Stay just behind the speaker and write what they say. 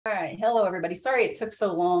All right. Hello, everybody. Sorry it took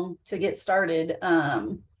so long to get started.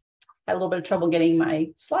 Had a little bit of trouble getting my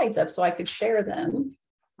slides up so I could share them.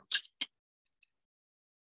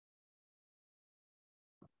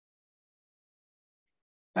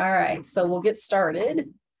 All right, so we'll get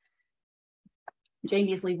started.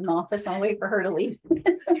 Jamie's leaving the office. I'll wait for her to leave.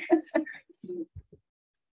 It's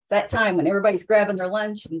that time when everybody's grabbing their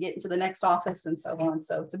lunch and getting to the next office and so on.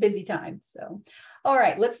 So it's a busy time. So, all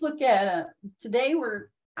right, let's look at today.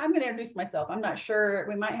 I'm going to introduce myself. I'm not sure.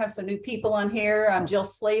 We might have some new people on here. I'm Jill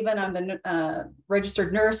Slavin. I'm the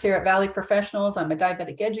registered nurse here at Valley Professionals. I'm a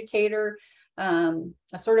diabetic educator, a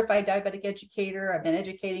certified diabetic educator. I've been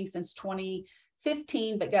educating since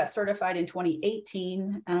 2015, but got certified in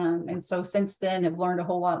 2018. And so since then have learned a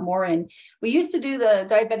whole lot more. And we used to do the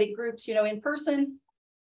diabetic groups, in person,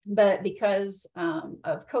 but because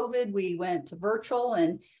of COVID, we went to virtual.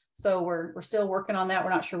 And so we're still working on that.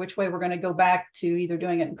 We're not sure which way we're going to go back to, either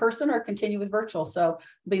doing it in person or continue with virtual. So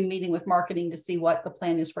we'll be meeting with marketing to see what the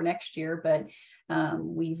plan is for next year. But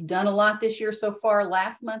we've done a lot this year so far.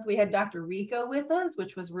 Last month, we had Dr. Rico with us,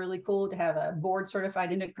 which was really cool to have a board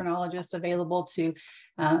certified endocrinologist available to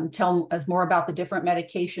tell us more about the different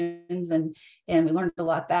medications. And we learned a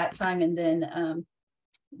lot that time. And then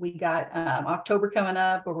we got October coming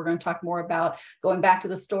up, where we're going to talk more about going back to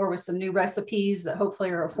the store with some new recipes that hopefully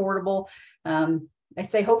are affordable. I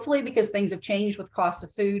say hopefully because things have changed with cost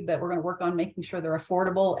of food, but we're going to work on making sure they're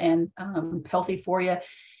affordable and healthy for you.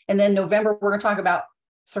 And then November, we're going to talk about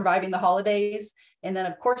surviving the holidays. And then,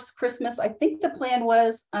 of course, Christmas. I think the plan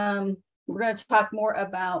was we're going to talk more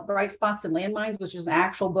about Bright Spots and Landmines, which is an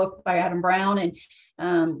actual book by Adam Brown. And,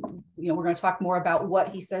 we're going to talk more about what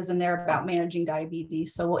he says in there about managing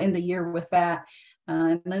diabetes. So we'll end the year with that.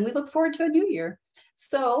 And then we look forward to a new year.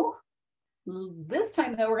 So this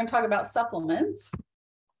time, though, we're going to talk about supplements.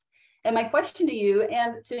 And my question to you,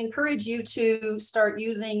 and to encourage you to start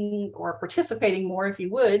using or participating more, if you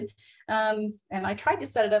would, and I tried to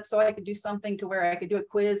set it up so I could do something to where I could do a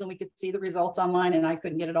quiz and we could see the results online, and I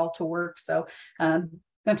couldn't get it all to work. So I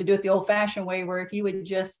have to do it the old-fashioned way, where if you would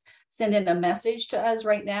just send in a message to us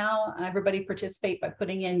right now, everybody participate by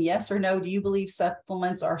putting in yes or no. Do you believe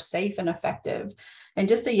supplements are safe and effective? And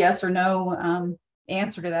just a yes or no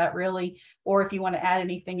answer to that, really. Or if you want to add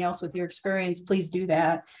anything else with your experience, please do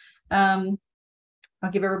that. I'll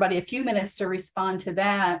give everybody a few minutes to respond to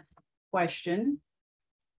that question.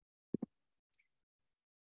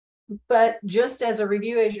 But just as a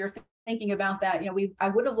review, as you're thinking about that, I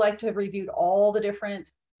would have liked to have reviewed all the different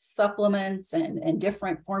supplements and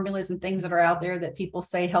different formulas and things that are out there that people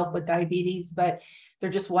say help with diabetes, but there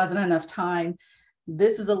just wasn't enough time.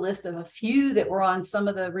 This is a list of a few that were on some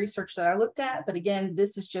of the research that I looked at. But again,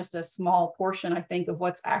 this is just a small portion, I think, of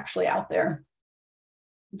what's actually out there.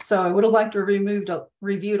 So I would have liked to have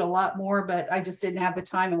reviewed a lot more, but I just didn't have the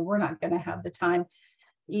time, and we're not going to have the time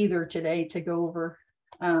either today to go over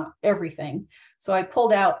everything. So I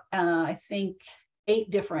pulled out, I think, 8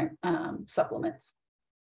 different supplements.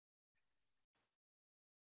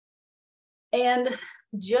 And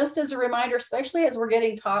just as a reminder, especially as we're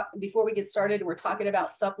getting taught, before we get started, we're talking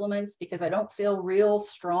about supplements because I don't feel real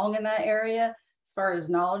strong in that area as far as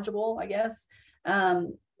knowledgeable, I guess.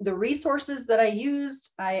 The resources that I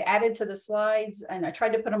used, I added to the slides, and I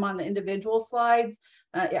tried to put them on the individual slides.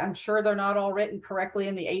 I'm sure they're not all written correctly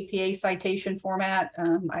in the APA citation format.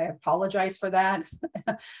 I apologize for that.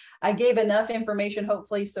 I gave enough information,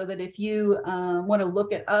 hopefully, so that if you want to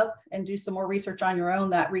look it up and do some more research on your own,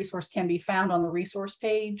 that resource can be found on the resource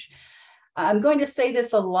page. I'm going to say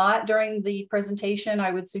this a lot during the presentation.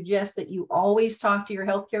 I would suggest that you always talk to your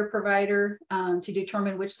healthcare provider to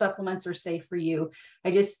determine which supplements are safe for you.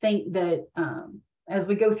 I just think that as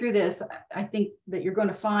we go through this, I think that you're going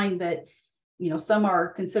to find that, some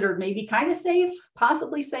are considered maybe kind of safe,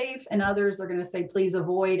 possibly safe, and others are going to say, please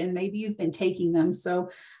avoid, and maybe you've been taking them. So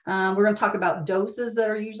we're going to talk about doses that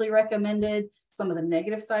are usually recommended, some of the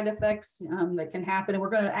negative side effects that can happen. And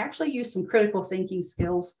we're going to actually use some critical thinking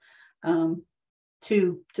skills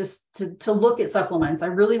to look at supplements. I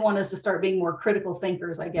really want us to start being more critical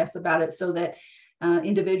thinkers, I guess, about it, so that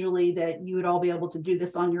individually that you would all be able to do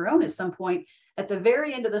this on your own at some point. At the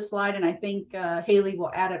very end of the slide, and I think Haley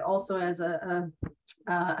will add it also as a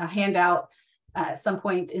handout at some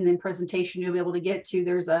point in the presentation you'll be able to get to,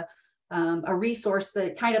 there's a resource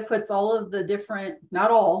that kind of puts all of the different,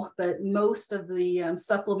 not all, but most of the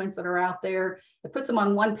supplements that are out there. It puts them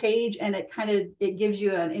on one page, and it gives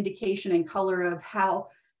you an indication and color of how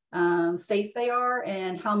safe they are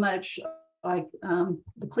and how much, like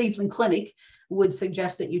the Cleveland Clinic would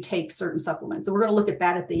suggest that you take certain supplements. And we're going to look at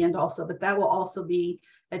that at the end also, but that will also be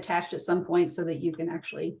attached at some point so that you can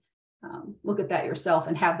actually look at that yourself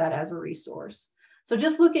and have that as a resource. So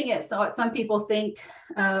just looking at what some people think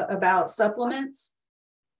about supplements,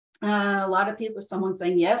 a lot of people, someone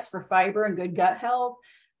saying yes for fiber and good gut health.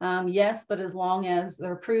 Yes, but as long as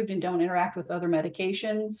they're approved and don't interact with other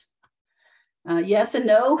medications. Yes and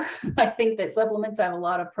no. I think that supplements have a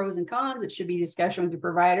lot of pros and cons. It should be discussion with your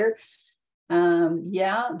provider.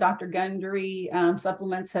 Yeah, Dr. Gundry,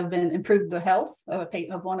 supplements have been improved the health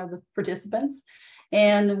of one of the participants.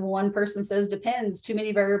 And one person says depends, too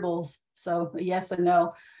many variables. So yes and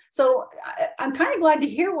no. So I'm kind of glad to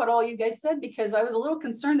hear what all you guys said, because I was a little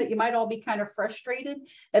concerned that you might all be kind of frustrated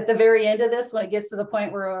at the very end of this when it gets to the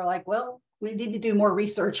point where we're like, well, we need to do more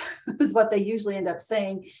research is what they usually end up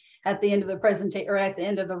saying at the end of the presentation or at the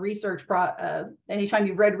end of the research. Anytime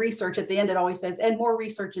you've read research at the end, it always says, and more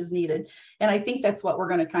research is needed. And I think that's what we're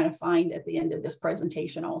going to kind of find at the end of this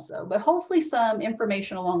presentation also, but hopefully some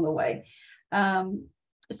information along the way.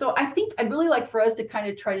 So I think I'd really like for us to kind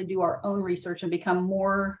of try to do our own research and become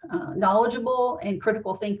more knowledgeable and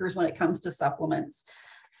critical thinkers when it comes to supplements.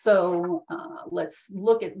 So let's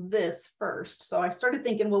look at this first. So I started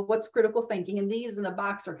thinking, well, what's critical thinking? And these in the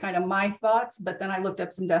box are kind of my thoughts, but then I looked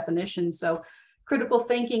up some definitions. So critical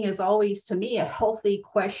thinking is always, to me, a healthy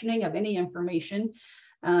questioning of any information.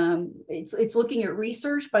 It's looking at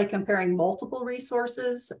research by comparing multiple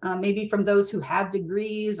resources, maybe from those who have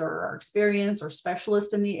degrees or are experienced or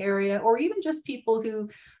specialists in the area, or even just people who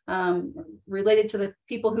related to the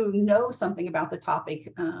people who know something about the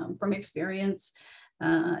topic from experience.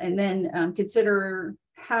 And then consider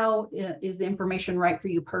how is the information right for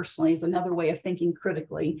you personally is another way of thinking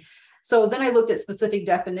critically. So then I looked at specific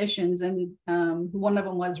definitions, and one of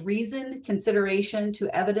them was reason, consideration to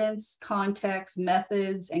evidence, context,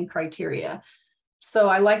 methods, and criteria. So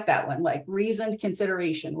I like that one, like reasoned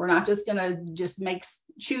consideration. We're not just going to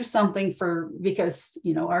choose something because,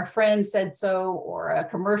 our friend said so, or a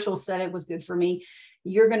commercial said it was good for me.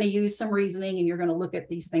 You're going to use some reasoning and you're going to look at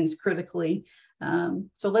these things critically.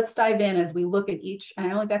 So let's dive in as we look at each. I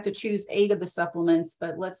only got to choose 8 of the supplements,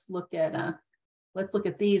 but let's look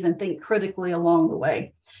at these and think critically along the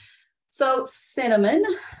way. So cinnamon,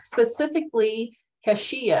 specifically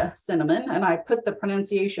cassia cinnamon, and I put the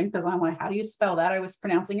pronunciation because I'm like, how do you spell that? I was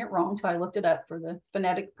pronouncing it wrong, so I looked it up for the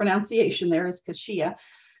phonetic pronunciation. There is cassia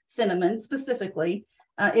cinnamon specifically,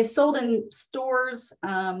 is sold in stores,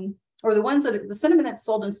 or the cinnamon that's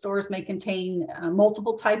sold in stores may contain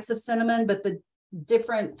multiple types of cinnamon, but the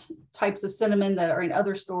different types of cinnamon that are in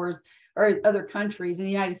other stores or other countries. In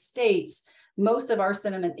the United States, most of our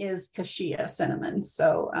cinnamon is cassia cinnamon.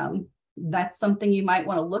 So that's something you might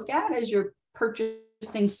want to look at as you're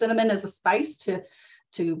purchasing cinnamon as a spice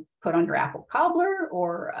to put on your apple cobbler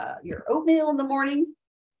or your oatmeal in the morning.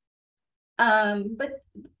 But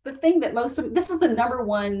the thing that this is the number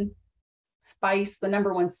one spice, the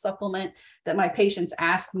number one supplement that my patients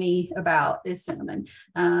ask me about is cinnamon.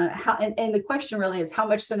 And the question really is, how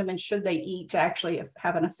much cinnamon should they eat to actually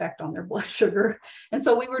have an effect on their blood sugar? And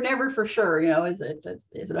so we were never for sure, is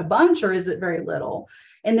it a bunch or is it very little?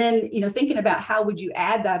 And then, thinking about how would you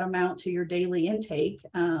add that amount to your daily intake?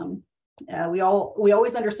 We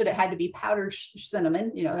always understood it had to be powdered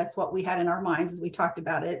cinnamon. That's what we had in our minds as we talked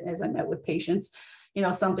about it, as I met with patients.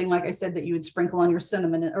 Something like I said that you would sprinkle on your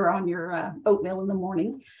cinnamon or on your oatmeal in the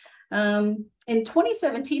morning. In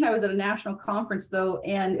 2017, I was at a national conference though,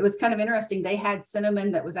 and it was kind of interesting. They had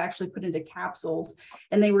cinnamon that was actually put into capsules,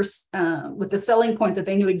 and they were with the selling point that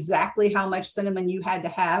they knew exactly how much cinnamon you had to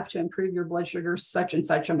have to improve your blood sugar, such and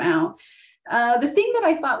such amount. The thing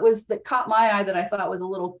that caught my eye that I thought was a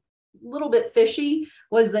little bit fishy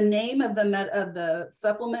was the name of the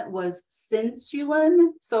supplement was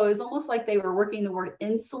Synsulin. So it was almost like they were working the word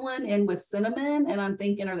insulin in with cinnamon. And I'm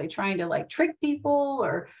thinking, are they trying to trick people,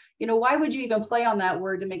 or, why would you even play on that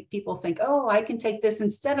word to make people think, oh, I can take this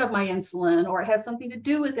instead of my insulin, or it has something to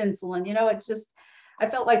do with insulin. It's just, I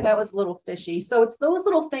felt like that was a little fishy. So it's those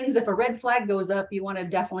little things. If a red flag goes up, you want to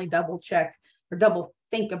definitely double check or double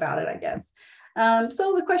think about it, I guess.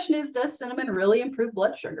 So the question is, does cinnamon really improve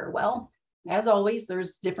blood sugar? Well, as always,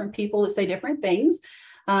 there's different people that say different things,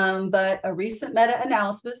 but a recent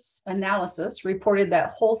meta-analysis reported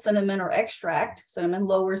that whole cinnamon or extract cinnamon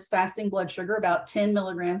lowers fasting blood sugar about 10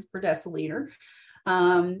 milligrams per deciliter.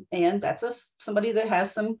 And that's somebody that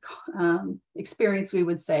has some experience, we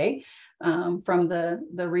would say, from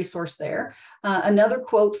the resource there. Another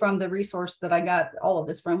quote from the resource that I got all of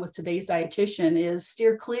this from was Today's Dietitian is,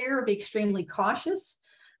 steer clear, be extremely cautious.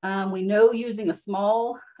 We know using a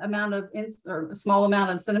small amount of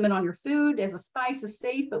cinnamon on your food as a spice is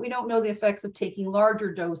safe, but we don't know the effects of taking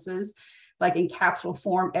larger doses. like in capsule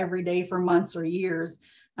form every day for months or years.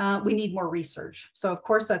 We need more research. So of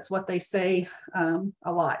course, that's what they say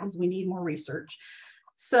a lot, is we need more research.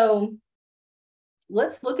 So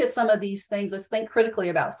let's look at some of these things. Let's think critically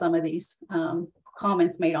about some of these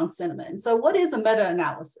comments made on cinnamon. So what is a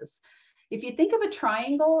meta-analysis? If you think of a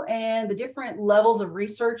triangle and the different levels of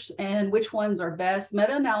research and which ones are best,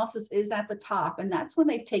 meta-analysis is at the top. And that's when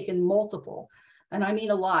they've taken multiple, and I mean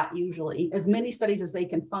a lot, usually, as many studies as they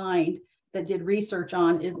can find that did research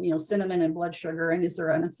on, cinnamon and blood sugar, and is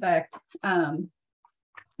there an effect? And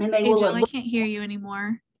they will. Angel, I can't hear you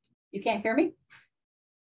anymore. You can't hear me?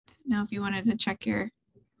 No, if you wanted to check your.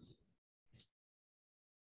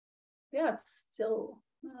 Yeah, it's still.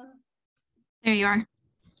 There you are.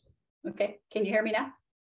 Okay, can you hear me now?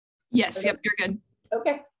 Yes, Okay. Yep, you're good.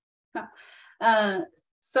 Okay.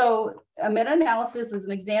 So a meta-analysis is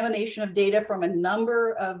an examination of data from a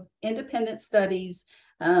number of independent studies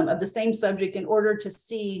of the same subject in order to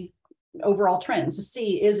see overall trends, to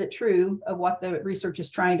see, is it true of what the research is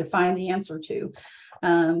trying to find the answer to.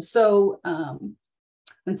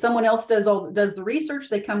 When someone else does the research,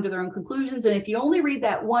 they come to their own conclusions. And if you only read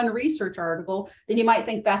that one research article, then you might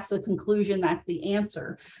think that's the conclusion, that's the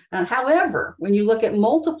answer. However, when you look at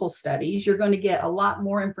multiple studies, you're going to get a lot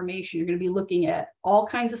more information. You're going to be looking at all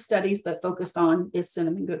kinds of studies, but focused on, is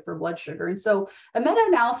cinnamon good for blood sugar? And so a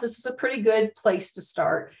meta-analysis is a pretty good place to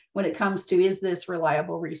start when it comes to, is this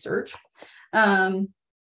reliable research?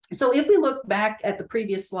 So if we look back at the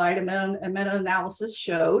previous slide, a meta-analysis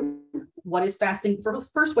showed what is fasting.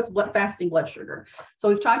 First, what's fasting blood sugar? So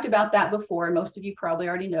we've talked about that before, and most of you probably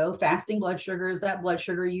already know fasting blood sugar is that blood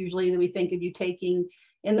sugar usually that we think of you taking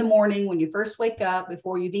in the morning when you first wake up,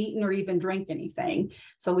 before you've eaten or even drink anything.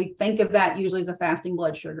 So we think of that usually as a fasting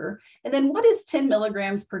blood sugar. And then what is 10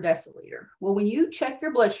 milligrams per deciliter? Well, when you check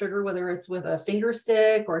your blood sugar, whether it's with a finger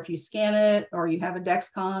stick or if you scan it or you have a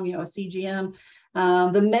Dexcom, a CGM,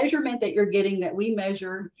 the measurement that you're getting, that we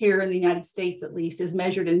measure here in the United States at least, is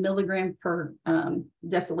measured in milligram per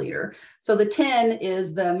deciliter. So the 10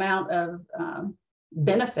 is the amount of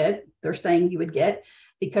benefit they're saying you would get,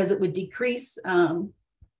 because it would decrease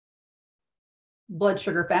blood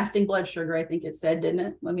sugar, fasting blood sugar, I think it said, didn't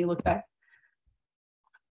it? Let me look back.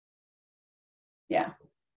 Yeah.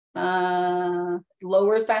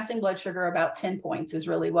 Lowers fasting blood sugar about 10 points is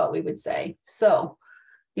really what we would say. So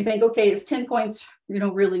you think, okay, is 10 points,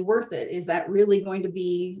 really worth it? Is that really going to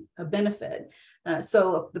be a benefit?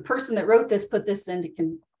 So the person that wrote this put this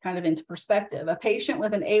into perspective. A patient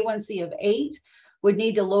with an A1C of 8 would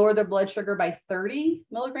need to lower their blood sugar by 30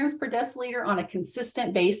 milligrams per deciliter on a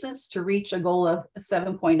consistent basis to reach a goal of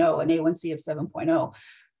 7.0, an A1C of 7.0.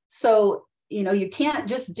 So, you can't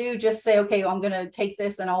just say, okay, well, I'm going to take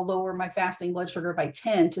this and I'll lower my fasting blood sugar by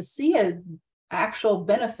 10. To see an actual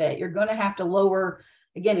benefit, you're going to have to lower,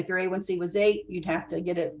 again, if your A1C was 8, you'd have to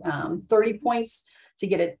get it 30 points to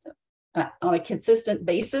get it on a consistent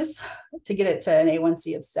basis to get it to an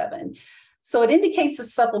A1C of 7. So it indicates that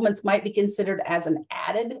supplements might be considered as an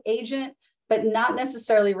added agent, but not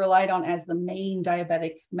necessarily relied on as the main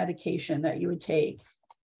diabetic medication that you would take.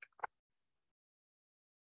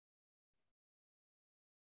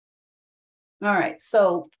 All right,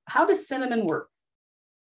 so how does cinnamon work?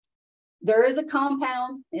 There is a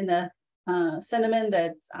compound in the cinnamon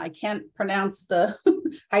that I can't pronounce, the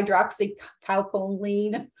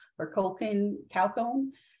hydroxycalcoline or calcone.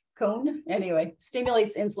 Anyway,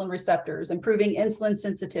 stimulates insulin receptors, improving insulin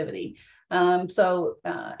sensitivity. So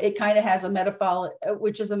it kind of has a metabolic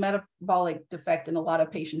defect in a lot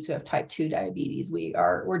of patients who have type 2 diabetes.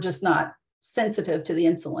 We're just not sensitive to the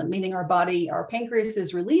insulin, meaning our pancreas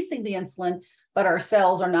is releasing the insulin, but our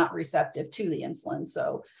cells are not receptive to the insulin.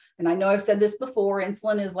 So, and I know I've said this before,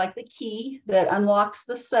 insulin is like the key that unlocks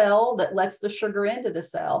the cell, that lets the sugar into the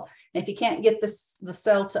cell. And if you can't get the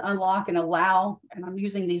cell to unlock and allow, and I'm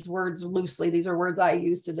using these words loosely, these are words I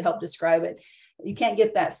use to help describe it. You can't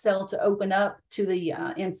get that cell to open up to the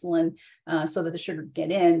insulin so that the sugar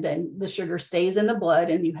get in, then the sugar stays in the blood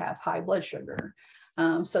and you have high blood sugar.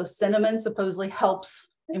 So cinnamon supposedly helps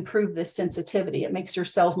improve this sensitivity. It makes your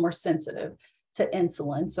cells more sensitive to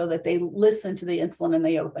insulin so that they listen to the insulin and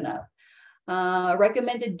they open up.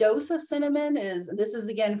 Recommended dose of cinnamon this is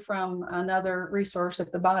again from another resource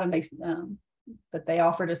at the bottom that they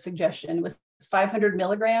offered a suggestion. It was 500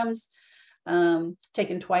 milligrams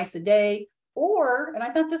taken twice a day. And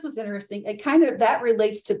I thought this was interesting, that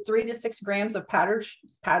relates to 3 to 6 grams of powdered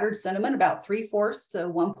cinnamon, about 3/4 to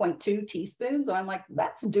 1.2 teaspoons. And I'm like,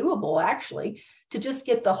 that's doable actually, to just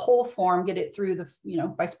get the whole form, get it through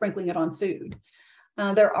by sprinkling it on food.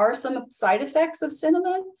 There are some side effects of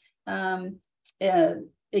cinnamon.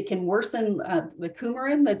 it can worsen the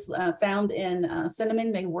coumarin that's found in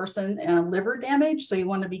cinnamon may worsen liver damage. So you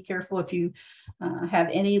want to be careful if you have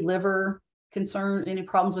any liver concern, any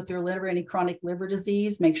problems with your liver, any chronic liver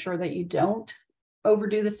disease, make sure that you don't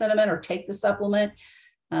overdo the cinnamon or take the supplement.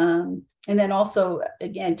 And then also,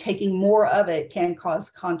 again, taking more of it can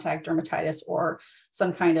cause contact dermatitis, or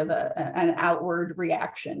some kind of an outward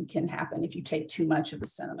reaction can happen if you take too much of the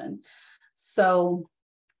cinnamon. So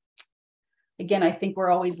again, I think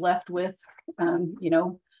we're always left with,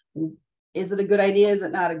 is it a good idea? Is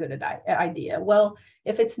it not a good idea? Well,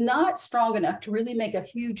 if it's not strong enough to really make a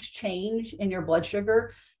huge change in your blood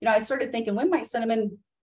sugar, I started thinking, when might cinnamon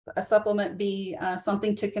a supplement be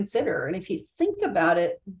something to consider? And if you think about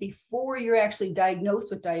it before you're actually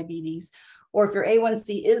diagnosed with diabetes, or if your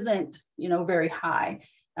A1C isn't, very high,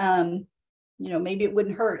 maybe it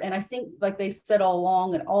wouldn't hurt. And I think, like they said all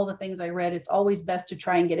along, and all the things I read, it's always best to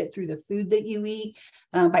try and get it through the food that you eat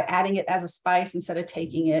by adding it as a spice instead of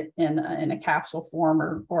taking it in a capsule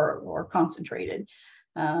form or concentrated.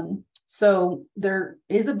 So there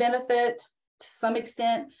is a benefit to some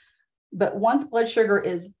extent. But once blood sugar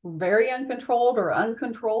is very uncontrolled or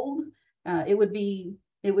uncontrolled, it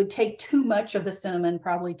would take too much of the cinnamon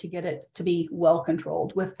probably to get it to be well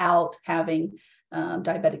controlled without having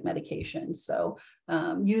diabetic medication. So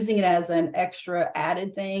using it as an extra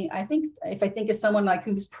added thing, I think if I think of someone like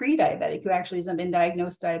who's pre-diabetic, who actually hasn't been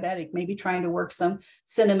diagnosed diabetic, maybe trying to work some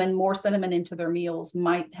more cinnamon into their meals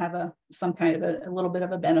might have some kind of a little bit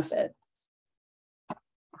of a benefit.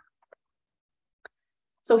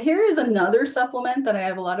 So here is another supplement that I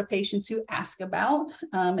have a lot of patients who ask about.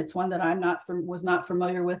 It's one that was not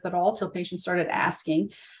familiar with at all till patients started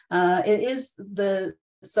asking.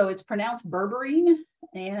 So it's pronounced berberine,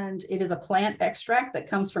 and it is a plant extract that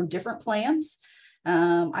comes from different plants.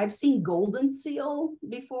 I've seen golden seal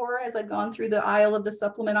before as I've gone through the aisle of the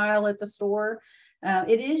supplement aisle at the store.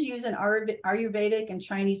 It is used in Ayurvedic and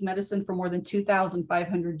Chinese medicine for more than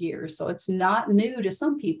 2,500 years. So it's not new to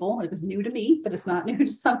some people. It was new to me, but it's not new to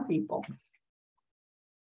some people.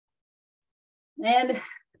 And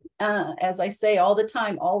as I say all the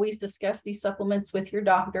time, always discuss these supplements with your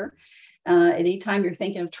doctor. Anytime you're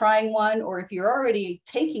thinking of trying one, or if you're already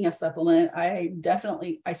taking a supplement, I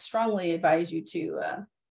strongly advise you to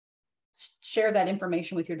share that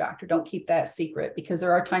information with your doctor. Don't keep that secret, because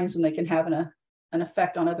there are times when they can have an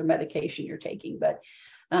effect on other medication you're taking. But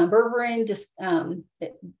berberine,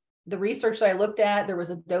 the research that I looked at, there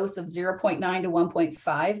was a dose of 0.9 to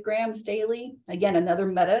 1.5 grams daily. Again, another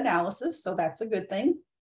meta-analysis, so that's a good thing,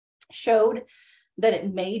 showed that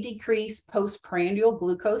it may decrease postprandial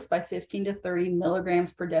glucose by 15 to 30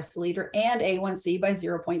 milligrams per deciliter and A1C by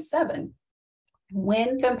 0.7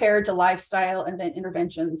 when compared to lifestyle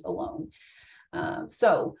interventions alone.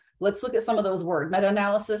 So let's look at some of those words.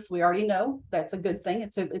 Meta-analysis, we already know that's a good thing.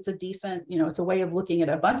 It's a decent, it's a way of looking at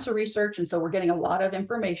a bunch of research. And so we're getting a lot of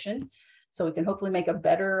information, so we can hopefully make a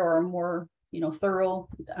better or a more, thorough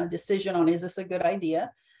decision on, is this a good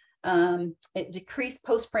idea? It decreased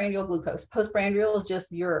postprandial glucose. Postprandial is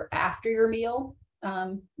just after your meal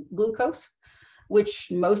glucose, which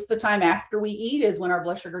most of the time after we eat is when our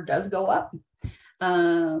blood sugar does go up.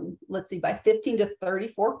 Let's see, by 15 to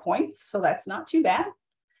 34 points. So that's not too bad.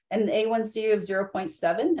 And an A1C of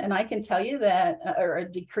 0.7. And I can tell you that, or a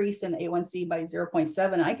decrease in A1C by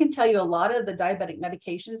 0.7. I can tell you a lot of the diabetic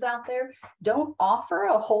medications out there don't offer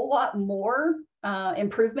a whole lot more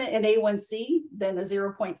improvement in A1C than the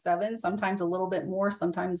 0.7, sometimes a little bit more,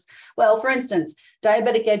 sometimes, well, for instance,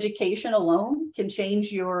 diabetic education alone can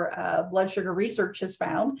change your blood sugar. Research has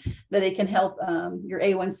found that it can help your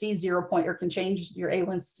A1C or can change your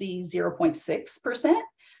A1C 0.6%.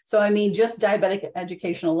 So, I mean, just diabetic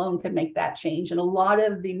education alone could make that change. And a lot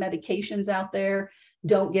of the medications out there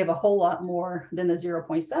don't give a whole lot more than the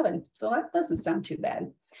 0.7. So that doesn't sound too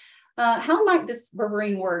bad. How might this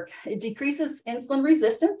berberine work? It decreases insulin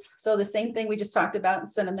resistance. So the same thing we just talked about in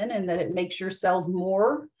cinnamon, and that it makes your cells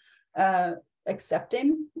more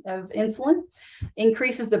accepting of insulin,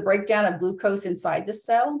 increases the breakdown of glucose inside the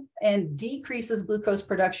cell, and decreases glucose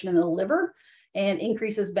production in the liver, and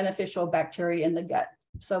increases beneficial bacteria in the gut.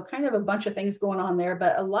 So kind of a bunch of things going on there,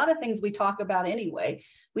 but a lot of things we talk about anyway.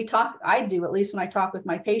 I do, at least when I talk with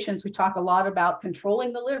my patients, we talk a lot about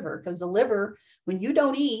controlling the liver, because the liver, when you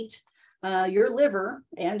don't eat, your liver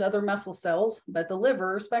and other muscle cells, but the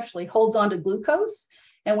liver especially, holds on to glucose.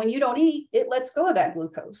 And when you don't eat, it lets go of that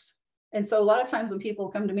glucose. And so a lot of times when people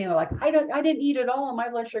come to me and they're like, I didn't eat at all and my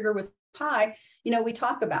blood sugar was high, we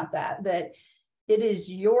talk about that it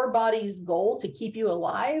is your body's goal to keep you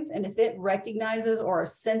alive. And if it recognizes or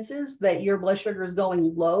senses that your blood sugar is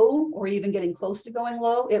going low or even getting close to going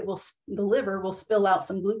low, the liver will spill out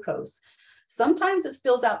some glucose. Sometimes it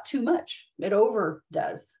spills out too much. It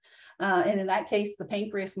overdoes. And in that case, the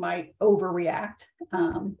pancreas might overreact.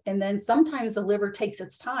 And then sometimes the liver takes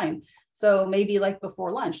its time. So maybe like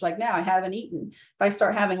before lunch, like now I haven't eaten. If I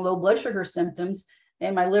start having low blood sugar symptoms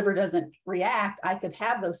and my liver doesn't react, I could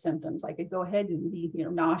have those symptoms. I could go ahead and be,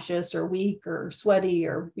 nauseous or weak or sweaty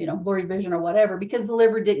or, blurry vision or whatever, because the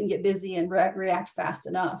liver didn't get busy and react fast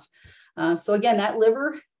enough. So again, that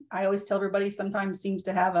liver, I always tell everybody, sometimes seems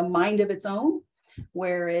to have a mind of its own,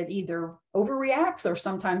 where it either overreacts or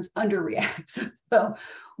sometimes underreacts. So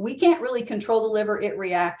we can't really control the liver. It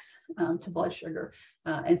reacts to blood sugar.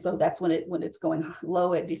 And so that's when it's going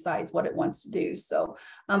low, it decides what it wants to do. So,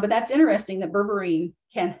 but that's interesting that berberine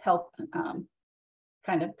can help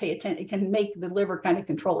kind of pay attention. It can make the liver kind of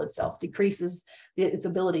control itself, decreases its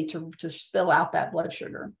ability to spill out that blood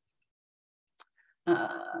sugar.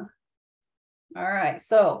 All right.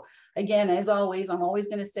 So again, as always, I'm always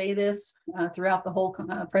going to say this throughout the whole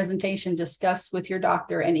presentation, discuss with your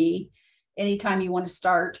doctor anytime you want to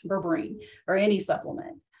start berberine or any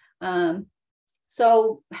supplement.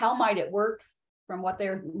 So how might it work? From what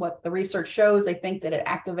the research shows, they think that it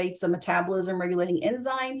activates a metabolism regulating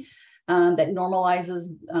enzyme that normalizes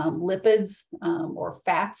lipids or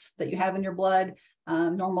fats that you have in your blood,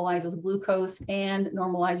 normalizes glucose, and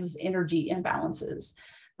normalizes energy imbalances.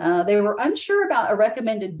 They were unsure about a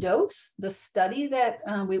recommended dose. The study that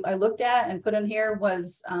I looked at and put in here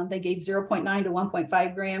was they gave 0.9 to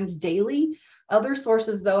 1.5 grams daily. Other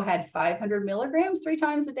sources, though, had 500 milligrams 3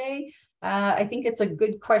 times a day. I think it's a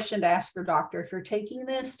good question to ask your doctor if you're taking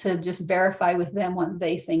this, to just verify with them what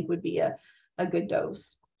they think would be a good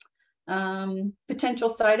dose. Potential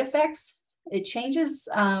side effects. It changes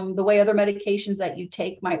the way other medications that you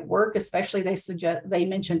take might work, especially they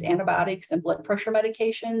mentioned antibiotics and blood pressure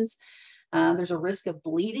medications. There's a risk of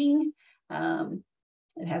bleeding.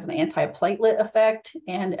 It has an antiplatelet effect,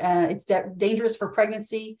 and it's dangerous for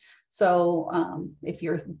pregnancy. So if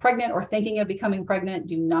you're pregnant or thinking of becoming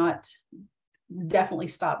pregnant, definitely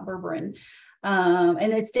stop berberine.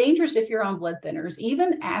 And it's dangerous if you're on blood thinners,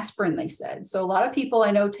 even aspirin, they said. So a lot of people I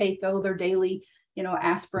know take their daily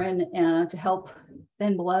aspirin to help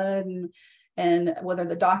thin blood, and whether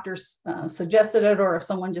the doctors suggested it or if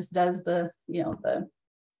someone just does the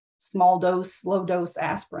small dose, low dose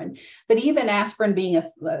aspirin. But even aspirin being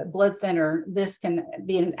a blood thinner, this can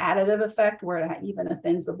be an additive effect where it even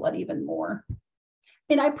thins the blood even more.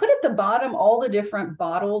 And I put at the bottom all the different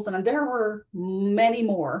bottles, and there were many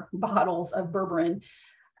more bottles of berberine.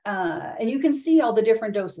 And you can see all the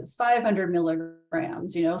different doses, 500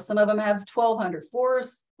 milligrams, some of them have 1,200,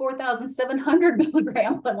 4,700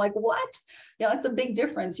 milligrams. I'm like, what? It's a big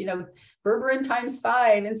difference, berberine times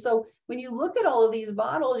 5. And so when you look at all of these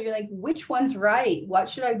bottles, you're like, which one's right? What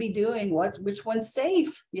should I be doing? Which one's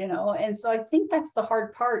safe? And so I think that's the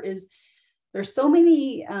hard part, is there's so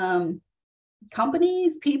many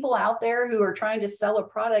companies, people out there who are trying to sell a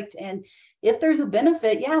product. And if there's a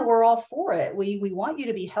benefit, yeah, we're all for it. We want you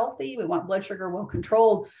to be healthy. We want blood sugar well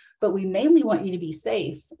controlled, but we mainly want you to be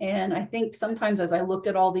safe. And I think sometimes as I looked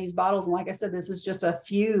at all these bottles, and like I said, this is just a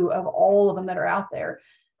few of all of them that are out there.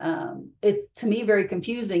 It's to me very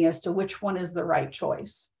confusing as to which one is the right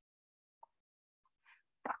choice.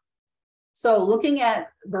 So looking at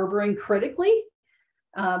berberine critically,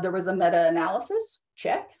 there was a meta-analysis.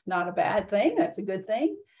 Check, not a bad thing. That's a good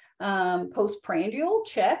thing. Postprandial,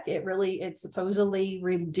 check. It supposedly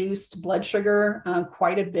reduced blood sugar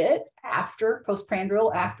quite a bit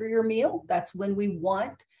postprandial, after your meal. That's when we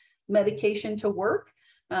want medication to work,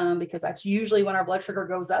 because that's usually when our blood sugar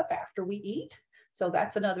goes up after we eat. So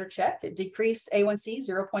that's another check. It decreased A1C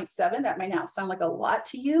 0.7. That may not sound like a lot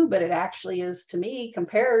to you, but it actually is to me,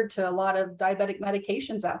 compared to a lot of diabetic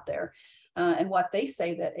medications out there. And what they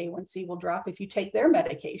say that A1C will drop if you take their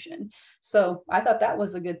medication. So I thought that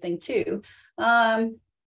was a good thing too.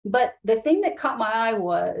 But the thing that caught my eye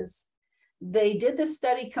was they did this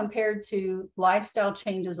study compared to lifestyle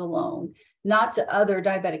changes alone, not to other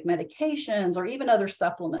diabetic medications or even other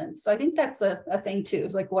supplements. So I think that's a thing too.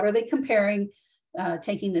 It's like, what are they comparing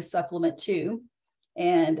taking this supplement to?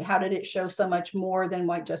 And how did it show so much more than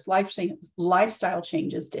what just lifestyle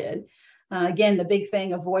changes did? Again, the big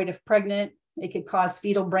thing, avoid if pregnant. It could cause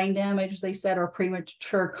fetal brain damage, they said, or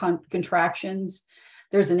premature contractions.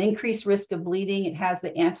 There's an increased risk of bleeding. It has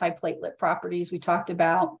the antiplatelet properties we talked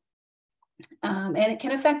about. And it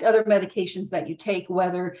can affect other medications that you take,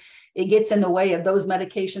 whether it gets in the way of those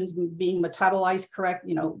medications being metabolized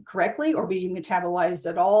correctly or being metabolized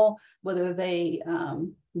at all, whether they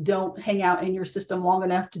don't hang out in your system long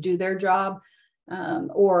enough to do their job,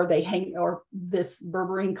 or this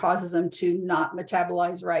berberine causes them to not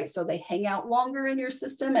metabolize right. So they hang out longer in your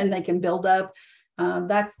system and they can build up.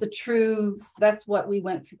 That's what we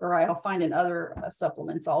went through, or I'll find in other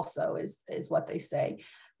supplements also is what they say.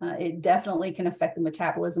 It definitely can affect the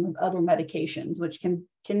metabolism of other medications, which can,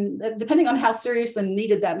 depending on how serious and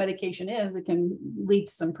needed that medication is, it can lead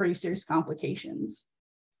to some pretty serious complications.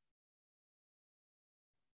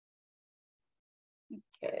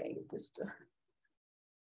 Okay,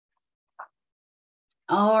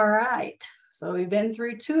 all right. So we've been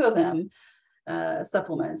through 2 of them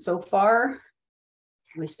supplements so far.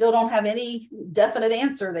 We still don't have any definite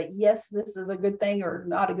answer that yes, this is a good thing or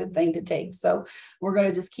not a good thing to take. So we're going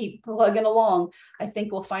to just keep plugging along. I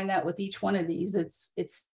think we'll find that with each one of these, it's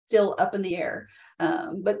still up in the air.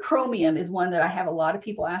 But chromium is one that I have a lot of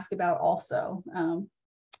people ask about also.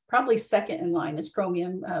 Probably second in line is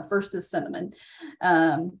chromium. First is cinnamon.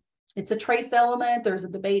 It's a trace element. There's a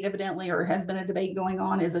debate evidently, or has been a debate going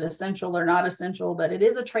on. Is it essential or not essential? But it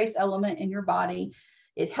is a trace element in your body.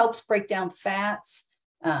 It helps break down fats,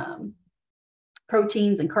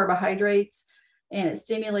 proteins and carbohydrates, and it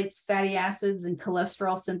stimulates fatty acids and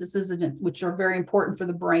cholesterol synthesis, which are very important for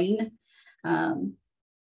the brain and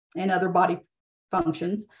other body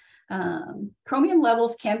functions. Chromium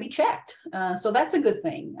levels can be checked, so that's a good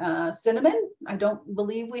thing. Cinnamon, I don't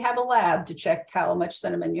believe we have a lab to check how much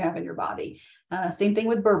cinnamon you have in your body. Same thing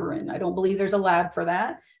with berberine. I don't believe there's a lab for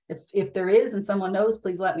that. If there is and someone knows,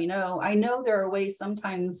 please let me know. I know there are ways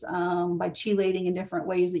sometimes by chelating in different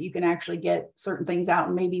ways that you can actually get certain things out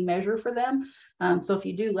and maybe measure for them. So if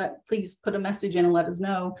you do, please put a message in and let us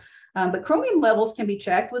know. But chromium levels can be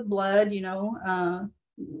checked with blood.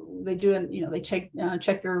 They do it, they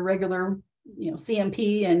check your regular,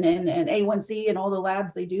 CMP and A1C and all the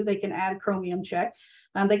labs they do. They can add chromium check.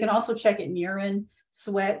 They can also check it in urine,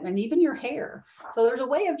 sweat, and even your hair. So there's a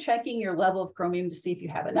way of checking your level of chromium to see if you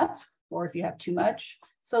have enough or if you have too much.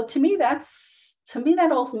 So to me, that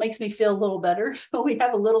also makes me feel a little better. So we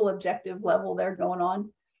have a little objective level there going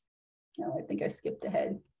on. I think I skipped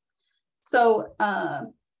ahead. So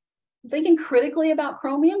thinking critically about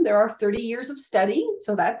chromium, there are 30 years of study.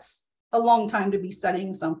 So that's a long time to be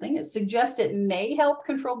studying something. It suggests it may help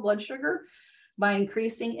control blood sugar by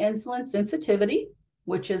increasing insulin sensitivity,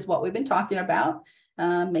 which is what we've been talking about,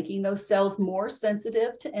 making those cells more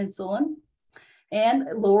sensitive to insulin, and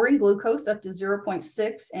lowering glucose up to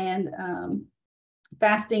 0.6 and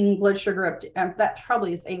fasting blood sugar up to, that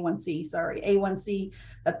probably is A1C, sorry, A1C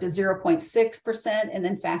up to 0.6%, and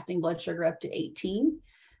then fasting blood sugar up to 18.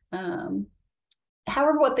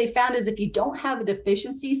 However, what they found is if you don't have a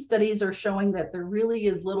deficiency, studies are showing that there really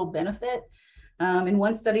is little benefit. In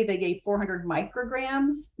one study, they gave 400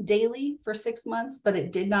 micrograms daily for 6 months, but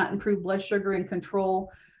it did not improve blood sugar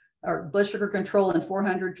control in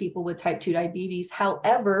 400 people with type 2 diabetes.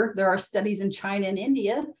 However, there are studies in China and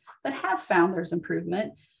India that have found there's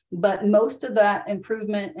improvement, but most of that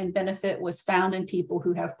improvement and benefit was found in people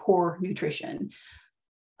who have poor nutrition.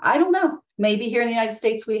 I don't know. Maybe here in the United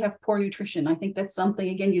States, we have poor nutrition. I think that's something,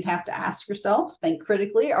 again, you'd have to ask yourself, think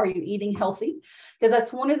critically, are you eating healthy? Because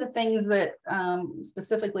that's one of the things that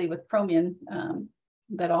specifically with chromium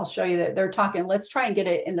that I'll show you that they're talking, let's try and get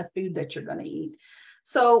it in the food that you're going to eat.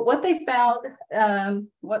 So what they found,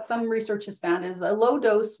 what some research has found is a low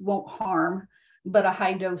dose won't harm, but a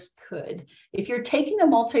high dose could. If you're taking a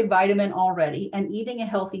multivitamin already and eating a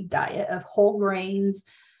healthy diet of whole grains,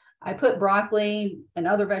 I put broccoli and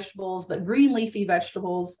other vegetables, but green leafy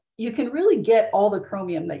vegetables, you can really get all the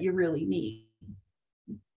chromium that you really need.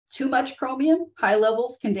 Too much chromium, high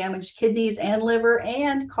levels can damage kidneys and liver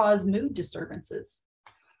and cause mood disturbances.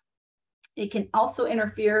 It can also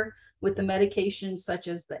interfere with the medications such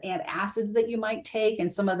as the antacids that you might take,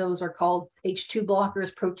 and some of those are called H2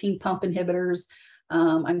 blockers, protein pump inhibitors.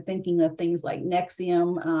 I'm thinking of things like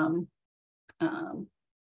Nexium,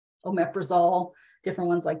 omeprazole, different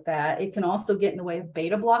ones like that. It can also get in the way of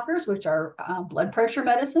beta blockers, which are blood pressure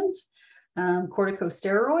medicines,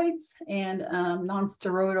 corticosteroids, and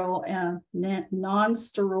non-steroidal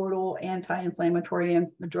anti-inflammatory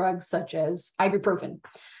drugs such as ibuprofen.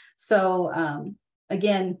 So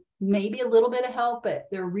again, maybe a little bit of help, but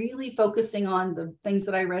they're really focusing on the things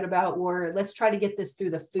that I read about where let's try to get this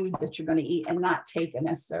through the food that you're going to eat and not take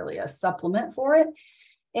necessarily a supplement for it.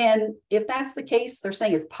 And if that's the case, they're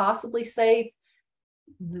saying it's possibly safe.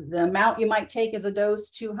 The amount you might take as a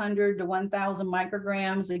dose, 200 to 1,000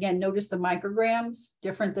 micrograms. Again, notice the micrograms,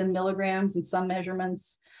 different than milligrams in some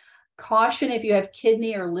measurements. Caution if you have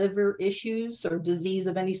kidney or liver issues or disease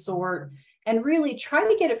of any sort, and really try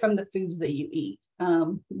to get it from the foods that you eat.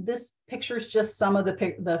 This picture is just some of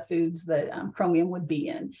the foods that chromium would be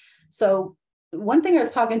in. So one thing I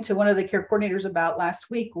was talking to one of the care coordinators about last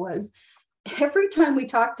week was every time we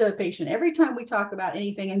talk to a patient, every time we talk about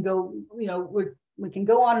anything and go, we can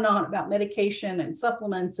go on and on about medication and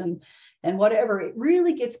supplements and whatever, it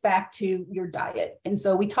really gets back to your diet. And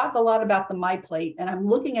so we talk a lot about the MyPlate, and I'm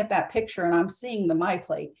looking at that picture and I'm seeing the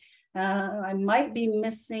MyPlate. I might be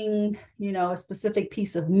missing, a specific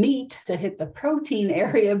piece of meat to hit the protein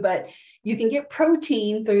area, but you can get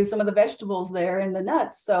protein through some of the vegetables there and the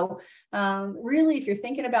nuts. So really, if you're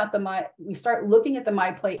thinking about we start looking at the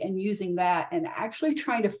MyPlate and using that and actually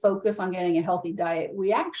trying to focus on getting a healthy diet,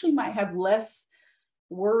 we actually might have less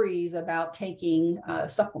worries about taking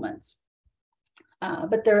supplements.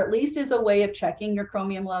 But there at least is a way of checking your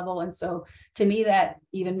chromium level. And so to me, that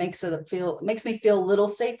even makes me feel a little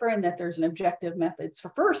safer, and that there's an objective method.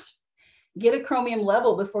 So first, get a chromium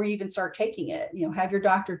level before you even start taking it. Have your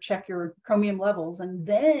doctor check your chromium levels. And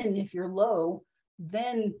then if you're low,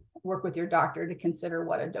 then work with your doctor to consider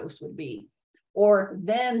what a dose would be. Or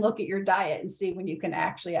then look at your diet and see when you can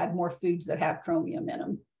actually add more foods that have chromium in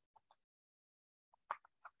them.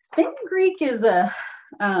 Fenugreek is a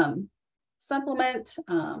supplement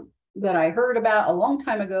that I heard about a long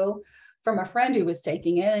time ago from a friend who was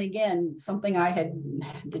taking it. And again, something I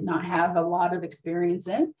did not have a lot of experience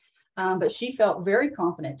in, but she felt very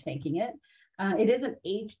confident taking it. It is an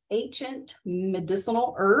ancient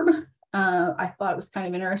medicinal herb. I thought it was kind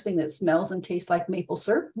of interesting that it smells and tastes like maple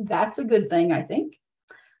syrup. That's a good thing, I think.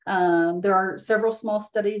 There are several small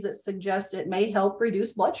studies that suggest it may help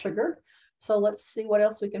reduce blood sugar. So let's see what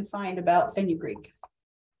else we can find about fenugreek.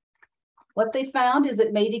 What they found is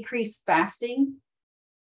it may decrease fasting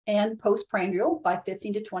and postprandial by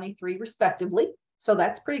 15 to 23 respectively. So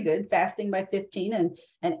that's pretty good. Fasting by 15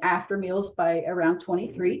 and after meals by around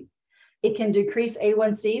 23. It can decrease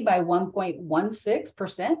A1C by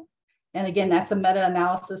 1.16%. And again, that's a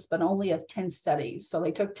meta-analysis, but only of 10 studies. So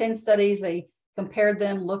they took 10 studies, they compared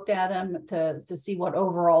them, looked at them to see what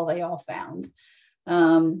overall they all found.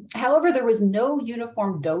 However, there was no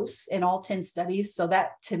uniform dose in all 10 studies. So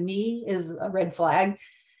that to me is a red flag.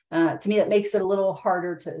 To me, that makes it a little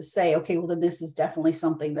harder to say, okay, well, then this is definitely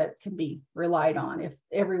something that can be relied on. If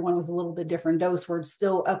everyone was a little bit different dose, we're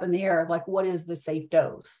still up in the air of like, what is the safe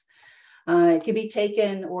dose? It can be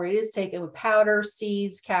taken, or it is taken with powder,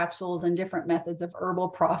 seeds, capsules, and different methods of herbal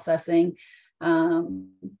processing.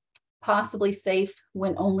 Possibly safe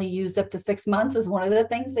when only used up to 6 months is one of the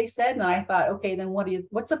things they said. And I thought, okay, then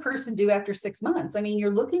what's a person do after 6 months? I mean, you're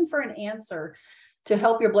looking for an answer to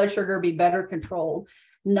help your blood sugar be better controlled,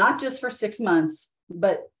 not just for 6 months,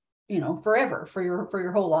 but forever, for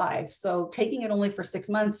your whole life. So taking it only for 6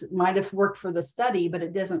 months might have worked for the study, but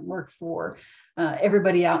it doesn't work for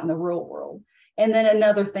everybody out in the real world. And then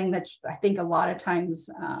another thing that I think a lot of times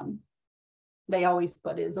they always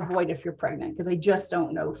put is avoid if you're pregnant, because they just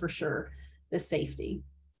don't know for sure the safety.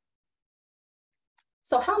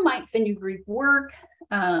 So how might fenugreek work?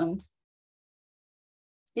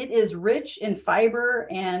 It is rich in fiber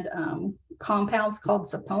and compounds called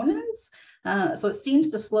saponins. So it seems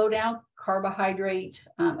to slow down carbohydrate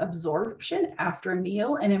absorption after a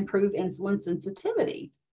meal and improve insulin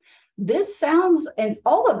sensitivity. This sounds, and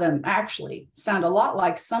all of them actually sound a lot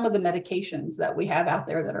like some of the medications that we have out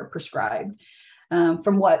there that are prescribed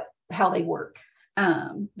from how they work.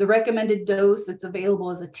 The recommended dose that's available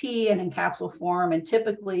as a tea and in capsule form, and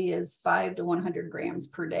typically is 5 to 100 grams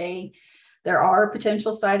per day. There are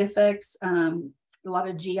potential side effects, a lot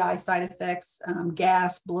of GI side effects,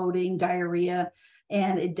 gas, bloating, diarrhea,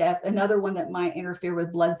 and another one that might interfere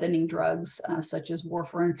with blood thinning drugs, such as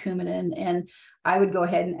warfarin, Coumadin. And I would go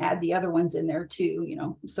ahead and add the other ones in there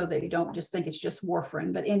too, so that you don't just think it's just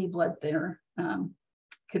warfarin, but any blood thinner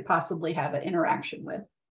could possibly have an interaction with.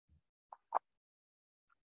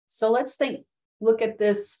 So let's look at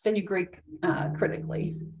this fenugreek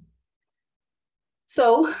critically.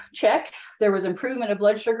 So check, there was improvement of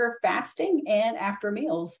blood sugar fasting and after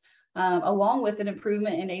meals, along with an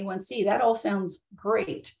improvement in A1C. That all sounds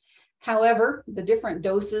great. However, the different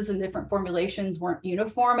doses and different formulations weren't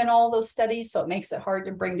uniform in all those studies. So it makes it hard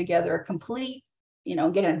to bring together a complete,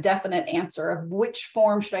 get a definite answer of which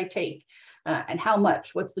form should I take and how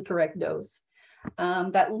much, what's the correct dose.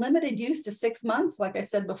 That limited use to 6 months, like I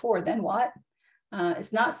said before, then what?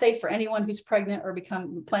 It's not safe for anyone who's pregnant or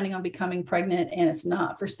planning on becoming pregnant, and it's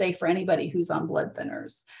not safe for anybody who's on blood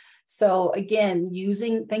thinners. So again,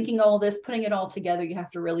 thinking all this, putting it all together, you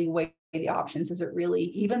have to really weigh the options. Is it really,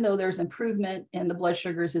 even though there's improvement in the blood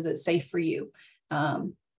sugars, is it safe for you?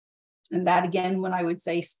 And that, again, when I would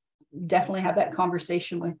say definitely have that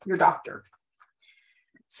conversation with your doctor.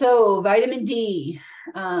 So vitamin D,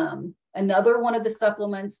 another one of the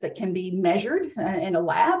supplements that can be measured in a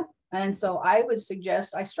lab. And so I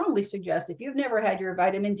strongly suggest, if you've never had your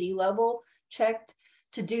vitamin D level checked,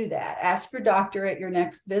 to do that. Ask your doctor at your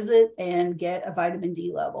next visit and get a vitamin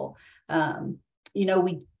D level.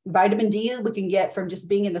 Vitamin D we can get from just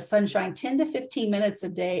being in the sunshine 10 to 15 minutes a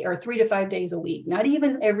day, or 3 to 5 days a week, not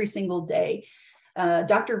even every single day.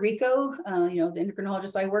 Dr. Rico, the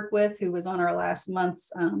endocrinologist I work with, who was on our last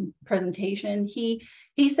month's presentation, he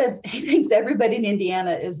says he thinks everybody in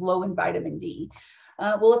Indiana is low in vitamin D.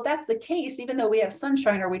 Well, if that's the case, even though we have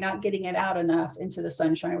sunshine, are we not getting it out enough into the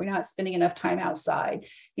sunshine? Are we not spending enough time outside?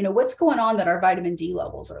 What's going on that our vitamin D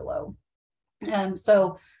levels are low?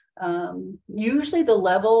 Usually the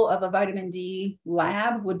level of a vitamin D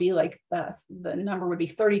lab would be like the number would be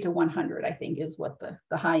 30 to 100, I think, is what the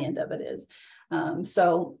high end of it is.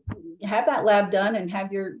 So have that lab done and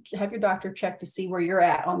have your doctor check to see where you're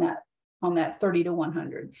at on that 30 to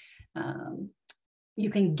 100. You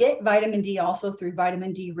can get vitamin D also through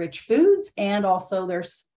vitamin D rich foods, and also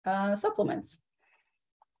there's supplements.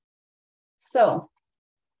 So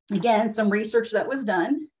again, some research that was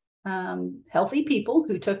done. Healthy people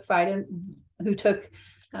who took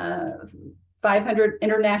 500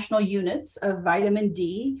 international units of vitamin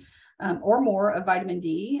D or more of vitamin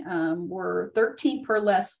D were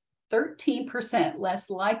 13% less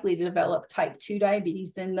likely to develop type 2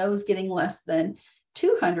 diabetes than those getting less than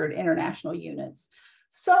 200 international units.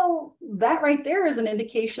 So that right there is an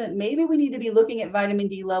indication that maybe we need to be looking at vitamin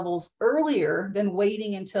D levels earlier than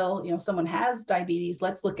waiting until someone has diabetes.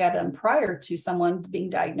 Let's look at them prior to someone being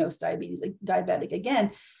diagnosed diabetic.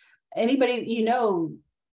 Again, anybody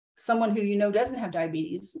someone who doesn't have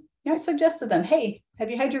diabetes, I suggest to them, hey,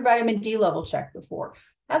 have you had your vitamin D level checked before?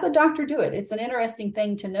 Have the doctor do it. It's an interesting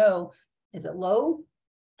thing to know. Is it low?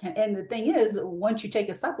 And the thing is, once you take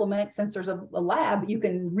a supplement, since there's a lab, you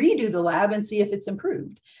can redo the lab and see if it's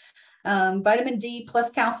improved. Vitamin D plus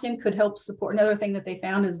calcium could help support. Another thing that they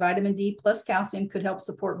found is vitamin D plus calcium could help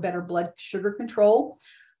support better blood sugar control.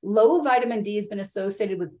 Low vitamin D has been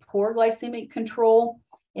associated with poor glycemic control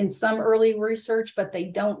in some early research, but they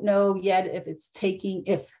don't know yet if taking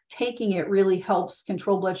it really helps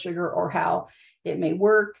control blood sugar or how it may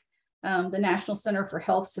work. The National Center for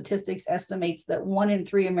Health Statistics estimates that 1 in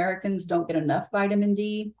 3 Americans don't get enough vitamin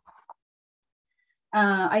D.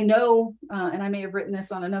 I know, and I may have written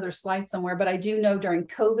this on another slide somewhere, but I do know during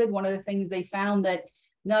COVID, one of the things they found that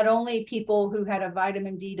not only people who had a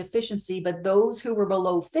vitamin D deficiency, but those who were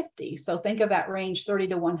below 50. So think of that range 30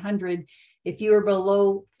 to 100. If you were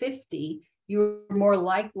below 50, you're more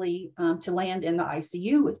likely to land in the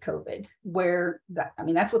ICU with COVID,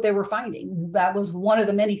 that's what they were finding. That was one of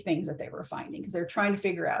the many things that they were finding, because they're trying to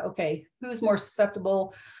figure out, okay, who's more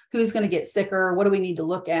susceptible, who's going to get sicker, what do we need to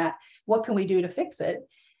look at, what can we do to fix it?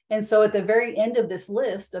 And so at the very end of this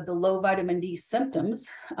list of the low vitamin D symptoms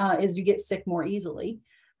is you get sick more easily.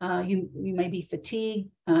 You may be fatigued,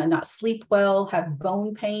 not sleep well, have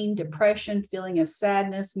bone pain, depression, feeling of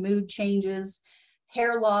sadness, mood changes,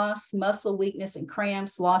 hair loss, muscle weakness and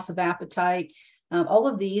cramps, loss of appetite, all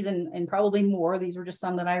of these and probably more. These were just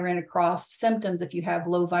some that I ran across symptoms if you have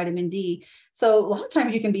low vitamin D. So a lot of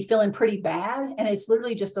times you can be feeling pretty bad, and it's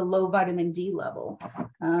literally just a low vitamin D level.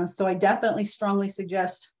 So I definitely strongly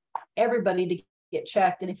suggest everybody to get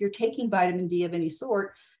checked. And if you're taking vitamin D of any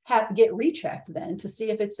sort, get rechecked then to see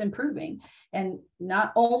if it's improving, and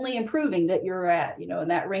not only improving that you're at, in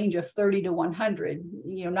that range of 30 to 100,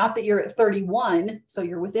 not that you're at 31, so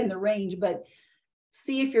you're within the range, but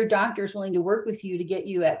see if your doctor is willing to work with you to get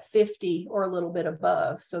you at 50 or a little bit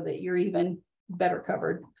above, so that you're even better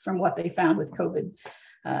covered from what they found with COVID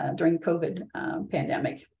during the COVID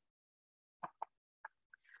pandemic.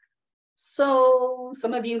 So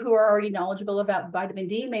some of you who are already knowledgeable about vitamin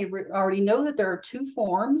D may already know that there are 2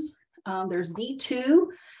 forms. There's D2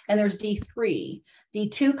 and there's D3.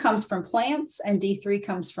 D2 comes from plants and D3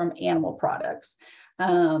 comes from animal products.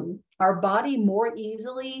 Our body more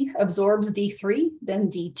easily absorbs D3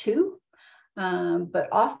 than D2. But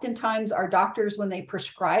oftentimes our doctors, when they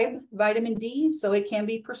prescribe vitamin D, so it can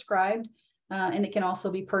be prescribed and it can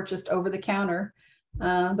also be purchased over the counter.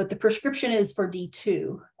 but the prescription is for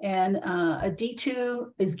D2. And a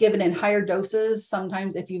D2 is given in higher doses.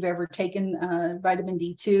 Sometimes if you've ever taken vitamin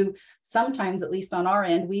D2, sometimes, at least on our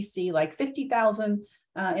end, we see like 50,000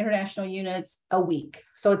 international units a week.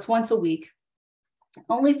 So it's once a week,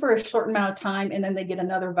 only for a short amount of time. And then they get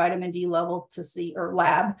another vitamin D level to see, or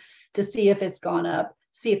lab, to see if it's gone up,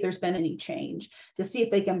 see if there's been any change, to see if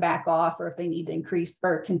they can back off or if they need to increase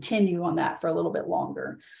or continue on that for a little bit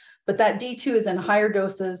longer. But that D2 is in higher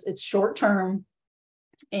doses. It's short term,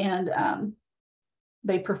 and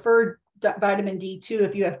they prefer vitamin D2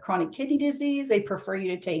 if you have chronic kidney disease. They prefer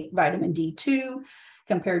you to take vitamin D2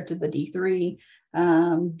 compared to the D3.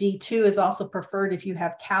 D2 is also preferred if you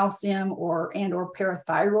have calcium or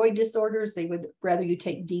parathyroid disorders. They would rather you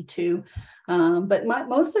take D2. But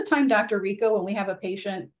most of the time, Dr. Rico, when we have a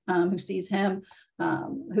patient who sees him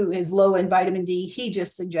who is low in vitamin D, he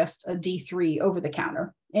just suggests a D3 over the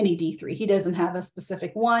counter, any D3. He doesn't have a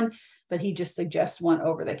specific one, but he just suggests one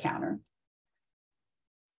over the counter.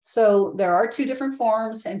 So there are two different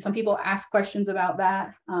forms, and some people ask questions about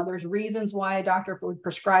that. There's reasons why a doctor would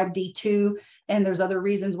prescribe D2, and there's other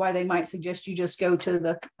reasons why they might suggest you just go to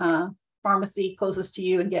the pharmacy closest to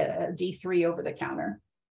you and get a D3 over the counter.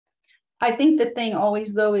 I think the thing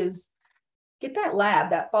always, though, is get that lab,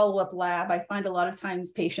 that follow-up lab. I find a lot of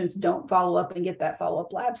times patients don't follow up and get that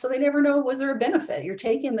follow-up lab, so they never know, was there a benefit? You're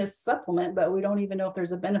taking this supplement, but we don't even know if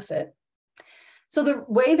there's a benefit. So the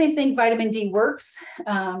way they think vitamin D works,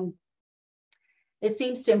 it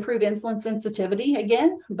seems to improve insulin sensitivity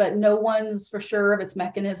again, but no one's for sure of its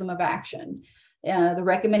mechanism of action. The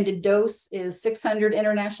recommended dose is 600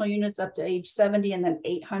 international units up to age 70, and then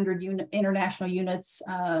 800 international units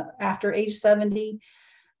after age 70.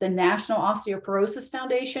 The National Osteoporosis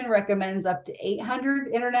Foundation recommends up to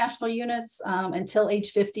 800 international units until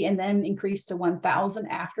age 50, and then increase to 1,000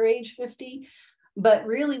 after age 50. But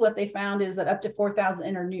really what they found is that up to 4,000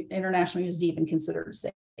 international units is even considered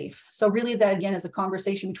safe. So really that, again, is a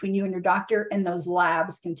conversation between you and your doctor, and those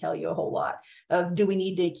labs can tell you a whole lot of, do we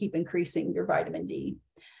need to keep increasing your vitamin D?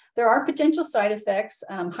 There are potential side effects.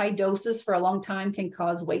 High doses for a long time can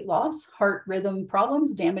cause weight loss, heart rhythm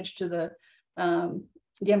problems, damage to the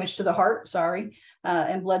heart,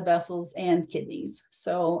 and blood vessels and kidneys.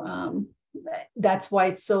 So that's why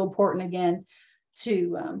it's so important, again,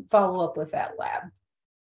 to follow up with that lab.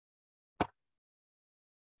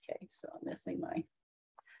 Okay, so I'm missing my.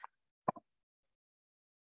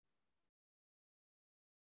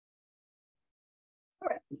 All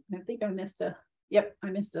right, I think I missed I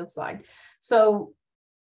missed a slide. So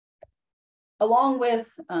along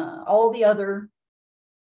with all the other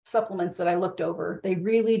supplements that I looked over, they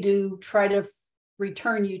really do try to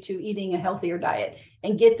return you to eating a healthier diet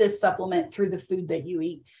and get this supplement through the food that you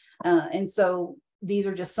eat. And so these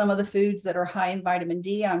are just some of the foods that are high in vitamin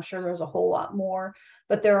D. I'm sure there's a whole lot more,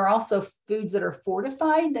 but there are also foods that are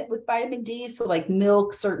fortified with vitamin D. So like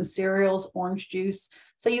milk, certain cereals, orange juice.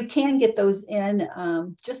 So you can get those in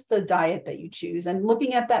just the diet that you choose. And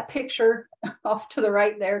looking at that picture off to the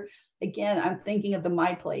right there, again, I'm thinking of the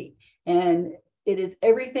My Plate, and it is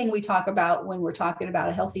everything we talk about when we're talking about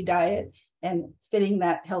a healthy diet and fitting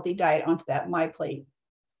that healthy diet onto that My Plate.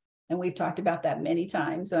 And we've talked about that many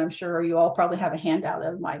times, and I'm sure you all probably have a handout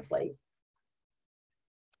of My Plate.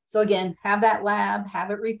 So again, have that lab, have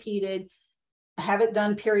it repeated, have it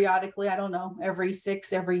done periodically. I don't know, every 6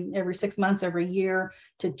 months, every year,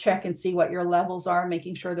 to check and see what your levels are,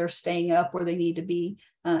 making sure they're staying up where they need to be,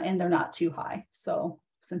 and they're not too high. So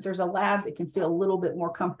since there's a lab, it can feel a little bit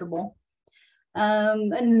more comfortable.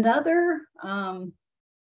 Another, I'm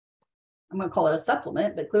going to call it a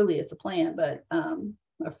supplement, but clearly it's a plant, but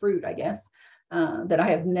a fruit, I guess, that I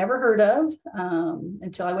have never heard of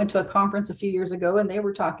until I went to a conference a few years ago, and they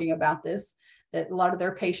were talking about this, that a lot of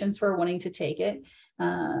their patients were wanting to take it,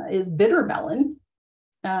 is bitter melon.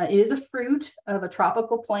 It is a fruit of a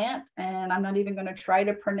tropical plant, and I'm not even going to try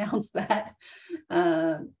to pronounce that.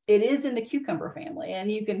 It is in the cucumber family,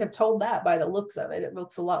 and you can have told that by the looks of it. It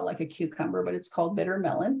looks a lot like a cucumber, but it's called bitter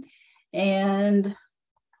melon. And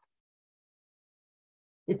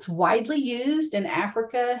it's widely used in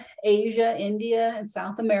Africa, Asia, India, and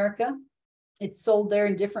South America. It's sold there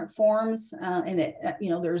in different forms, and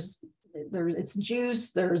it's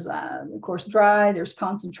juice. There's of course dry. There's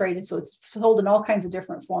concentrated. So it's sold in all kinds of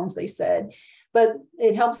different forms, they said, but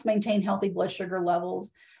it helps maintain healthy blood sugar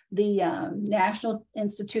levels. The National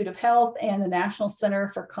Institute of Health and the National Center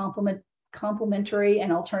for Complementary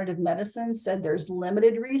and Alternative Medicine said there's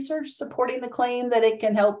limited research supporting the claim that it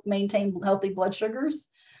can help maintain healthy blood sugars.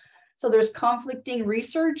 So there's conflicting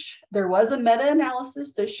research. There was a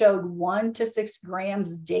meta-analysis that showed 1 to 6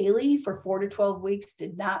 grams daily for 4 to 12 weeks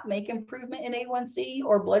did not make improvement in A1C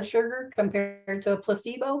or blood sugar compared to a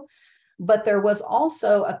placebo. But there was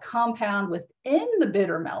also a compound within the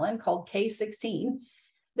bitter melon called K16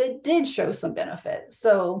 that did show some benefit.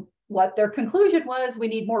 So what their conclusion was, we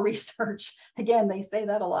need more research. Again, they say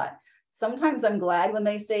that a lot. Sometimes I'm glad when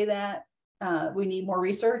they say that. We need more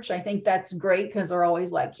research. I think that's great because they're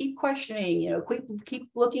always like, keep questioning, keep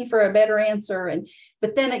looking for a better answer.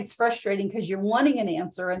 But then it's frustrating because you're wanting an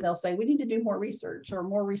answer and they'll say, we need to do more research or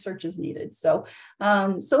more research is needed. So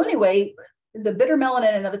anyway, the bitter melon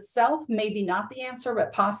in and of itself, maybe not the answer,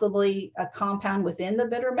 but possibly a compound within the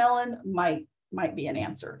bitter melon might be an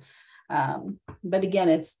answer. But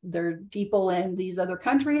again, there are people in these other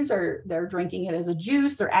countries they're drinking it as a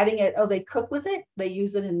juice. They're adding it. Oh, they cook with it. They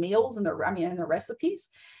use it in meals and in their recipes.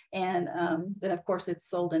 And then of course it's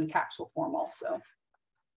sold in capsule form also.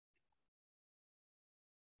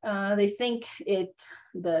 They think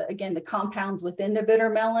the compounds within the bitter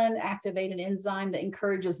melon activate an enzyme that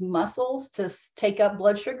encourages muscles to take up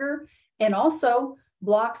blood sugar and also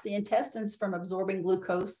blocks the intestines from absorbing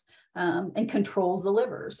glucose and controls the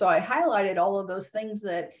liver. So I highlighted all of those things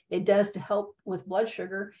that it does to help with blood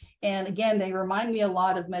sugar. And again, they remind me a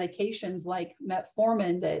lot of medications like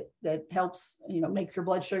metformin that helps, make your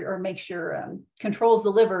blood sugar or controls the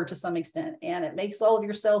liver to some extent. And it makes all of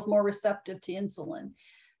your cells more receptive to insulin.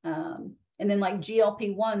 And then like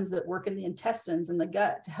GLP-1s that work in the intestines and the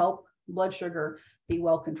gut to help blood sugar be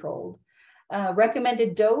well controlled.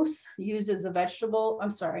 Recommended dose used as a vegetable.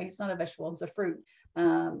 I'm sorry, it's not a vegetable, it's a fruit.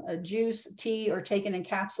 A juice, tea, or taken in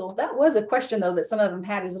capsule. That was a question though that some of them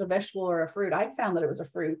had. Is it a vegetable or a fruit? I found that it was a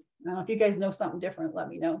fruit. If you guys know something different, let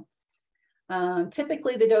me know.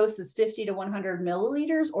 Typically the dose is 50 to 100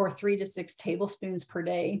 milliliters or 3 to 6 tablespoons per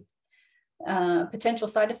day. Potential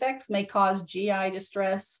side effects may cause GI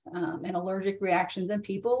distress and allergic reactions in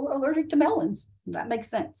people allergic to melons. That makes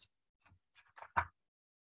sense.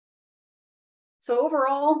 So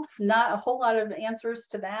overall, not a whole lot of answers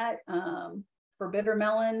to that for bitter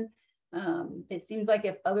melon. It seems like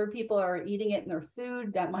if other people are eating it in their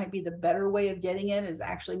food, that might be the better way of getting it, is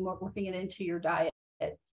actually working it into your diet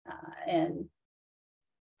and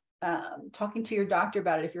talking to your doctor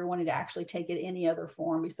about it if you're wanting to actually take it any other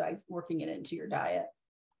form besides working it into your diet.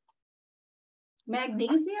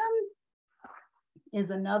 Magnesium is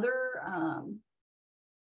another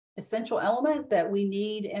essential element that we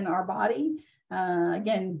need in our body.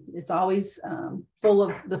 Again, it's always full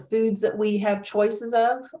of the foods that we have choices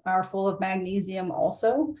of are full of magnesium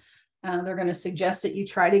also. They're going to suggest that you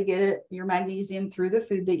try to get your magnesium through the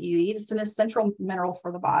food that you eat. It's an essential mineral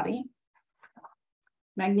for the body.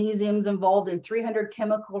 Magnesium is involved in 300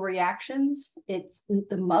 chemical reactions.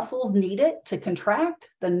 The muscles need it to contract.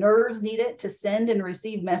 The nerves need it to send and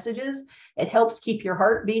receive messages. It helps keep your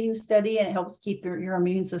heart beating steady and it helps keep your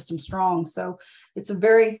immune system strong. So it's a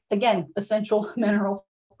very, again, essential mineral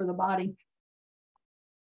for the body.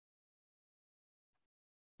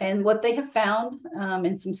 And what they have found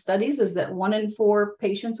in some studies is that 1 in 4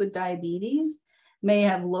 patients with diabetes may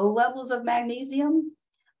have low levels of magnesium.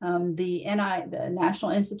 The National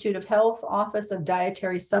Institute of Health Office of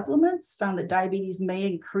Dietary Supplements found that diabetes may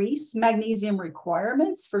increase magnesium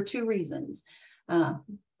requirements for 2 reasons: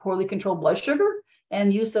 poorly controlled blood sugar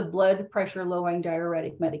and use of blood pressure lowering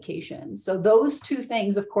diuretic medications. So those 2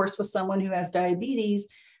 things, of course, with someone who has diabetes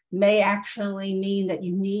may actually mean that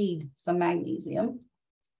you need some magnesium.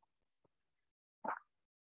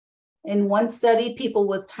 In one study, people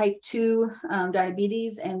with type 2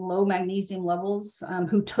 diabetes and low magnesium levels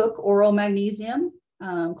who took oral magnesium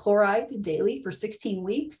chloride daily for 16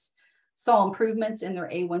 weeks saw improvements in their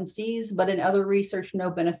A1Cs, but in other research, no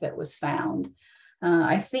benefit was found.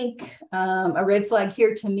 I think a red flag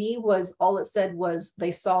here to me was all it said was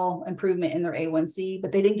they saw improvement in their A1C,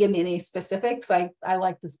 but they didn't give me any specifics. I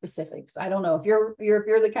like the specifics. I don't know if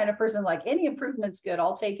you're the kind of person like any improvement's good,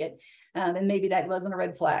 I'll take it. Then maybe that wasn't a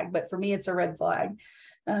red flag, but for me, it's a red flag.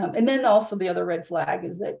 And then also the other red flag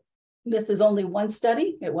is that this is only one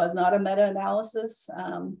study. It was not a meta-analysis.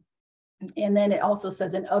 And then it also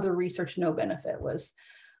says in other research, no benefit was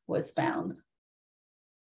found.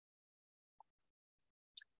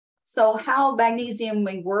 So how magnesium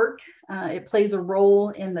may work, it plays a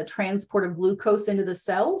role in the transport of glucose into the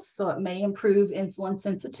cells, so it may improve insulin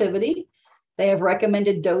sensitivity. They have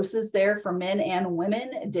recommended doses there for men and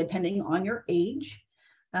women, depending on your age.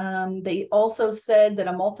 They also said that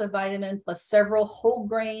a multivitamin plus several whole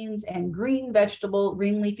grains and green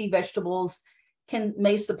leafy vegetables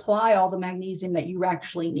may supply all the magnesium that you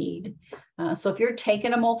actually need. So if you're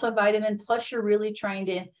taking a multivitamin, plus you're really trying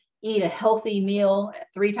to eat a healthy meal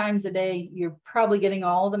 3 times a day, you're probably getting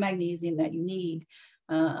all the magnesium that you need.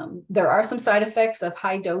 There are some side effects of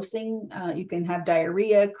high dosing. You can have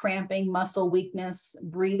diarrhea, cramping, muscle weakness,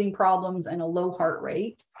 breathing problems, and a low heart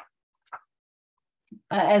rate.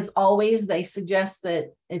 As always, they suggest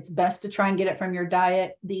that it's best to try and get it from your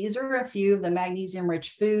diet. These are a few of the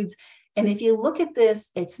magnesium-rich foods. And if you look at this,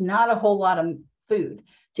 it's not a whole lot of food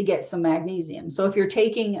to get some magnesium. So if you're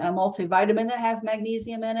taking a multivitamin that has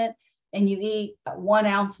magnesium in it, and you eat 1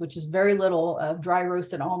 ounce, which is very little, of dry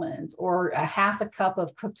roasted almonds, or a half a cup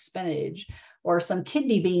of cooked spinach, or some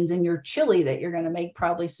kidney beans in your chili that you're going to make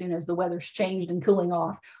probably soon as the weather's changed and cooling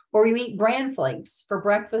off, or you eat bran flakes for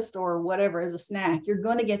breakfast or whatever as a snack, you're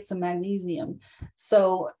going to get some magnesium.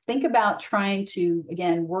 So think about trying to,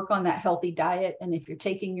 again, work on that healthy diet. And if you're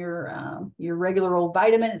taking your regular old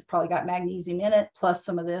vitamin, it's probably got magnesium in it, plus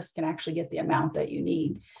some of this can actually get the amount that you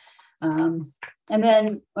need. And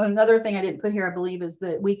then another thing I didn't put here, I believe, is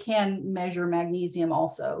that we can measure magnesium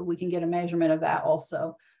also. We can get a measurement of that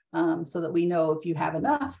also, so that we know if you have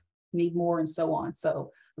enough, need more, and so on.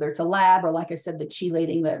 So whether it's a lab or, like I said, the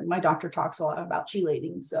chelating, that my doctor talks a lot about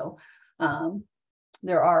chelating. So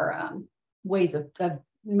there are ways of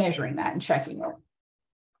measuring that and checking it.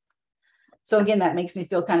 So again, that makes me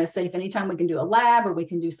feel kind of safe. Anytime we can do a lab, or we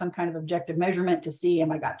can do some kind of objective measurement to see,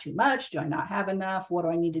 am I got too much? Do I not have enough? What do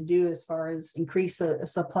I need to do as far as increase a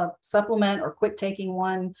supplement or quit taking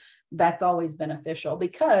one? That's always beneficial,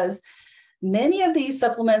 because many of these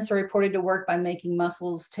supplements are reported to work by making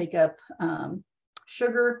muscles take up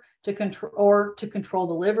sugar to control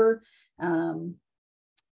the liver.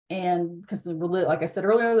 And because, like I said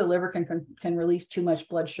earlier, the liver can release too much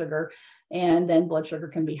blood sugar, and then blood sugar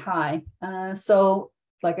can be high. So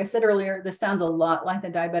like I said earlier, this sounds a lot like the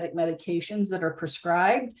diabetic medications that are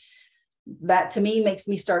prescribed. That to me makes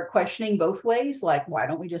me start questioning both ways. Like, why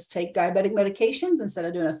don't we just take diabetic medications instead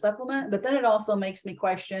of doing a supplement? But then it also makes me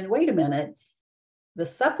question, wait a minute, the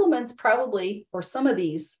supplements probably, or some of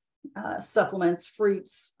these supplements,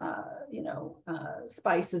 fruits,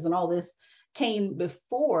 spices and all this, came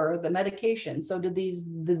before the medication. So did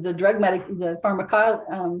the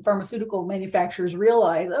pharmaceutical manufacturers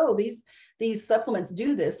realize, oh, these supplements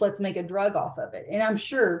do this, let's make a drug off of it? And I'm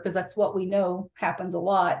sure, because that's what we know happens a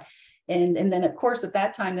lot. And then of course at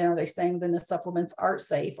that time, then are they saying then the supplements aren't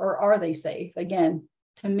safe, or are they safe? Again,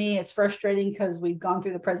 to me, it's frustrating because we've gone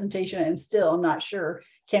through the presentation and still not sure,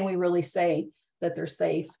 can we really say that they're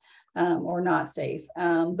safe or not safe?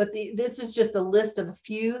 But this is just a list of a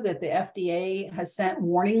few that the FDA has sent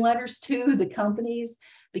warning letters to the companies,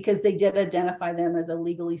 because they did identify them as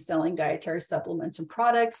illegally selling dietary supplements and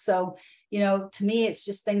products. So, to me, it's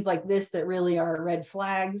just things like this that really are red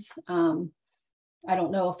flags. I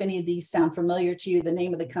don't know if any of these sound familiar to you. The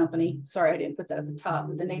name of the company, sorry, I didn't put that at the top,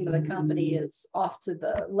 but the name of the company is off to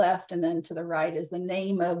the left, and then to the right is the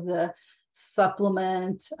name of the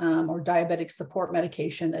supplement or diabetic support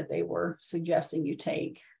medication that they were suggesting you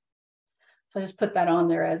take. So I just put that on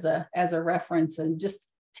there as a reference, and just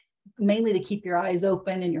mainly to keep your eyes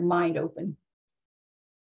open and your mind open.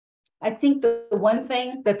 I think the one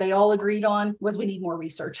thing that they all agreed on was we need more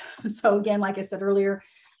research. So again, like I said earlier,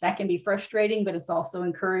 that can be frustrating, but it's also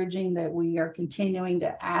encouraging that we are continuing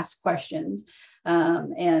to ask questions.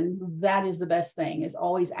 And that is the best thing, is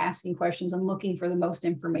always asking questions and looking for the most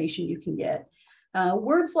information you can get.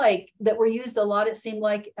 Words like that were used a lot, it seemed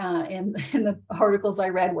like in the articles I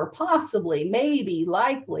read, were possibly, maybe,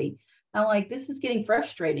 likely. I'm like, this is getting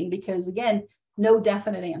frustrating, because again, no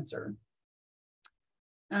definite answer.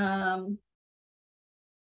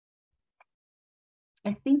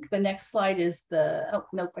 I think the next slide is oh,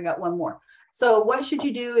 nope, I got one more. So what should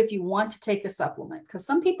you do if you want to take a supplement? Because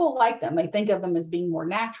some people like them. They think of them as being more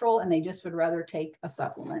natural, and they just would rather take a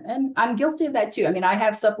supplement. And I'm guilty of that too. I mean, I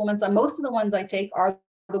have supplements. Most of the ones I take are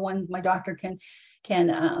the ones my doctor can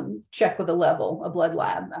check with a blood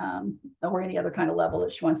lab, or any other kind of level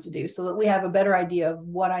that she wants to do, so that we have a better idea of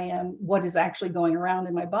what is actually going around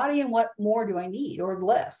in my body, and what more do I need or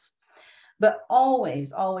less. But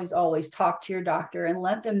always, always, always talk to your doctor and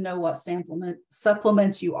let them know what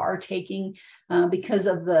supplements you are taking, because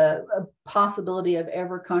of the possibility of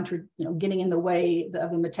ever getting in the way of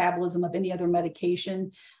the metabolism of any other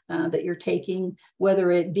medication that you're taking, whether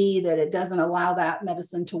it be that it doesn't allow that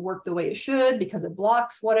medicine to work the way it should because it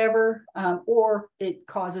blocks whatever, or it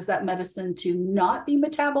causes that medicine to not be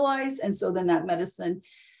metabolized. And so then that medicine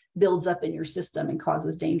builds up in your system and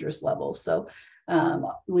causes dangerous levels. So A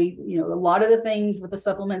lot of the things with the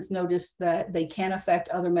supplements, notice that they can affect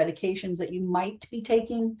other medications that you might be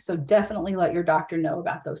taking. So definitely let your doctor know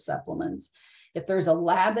about those supplements. If there's a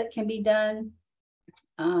lab that can be done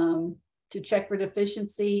to check for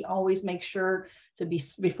deficiency, always make sure to be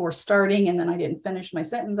before starting. And then I didn't finish my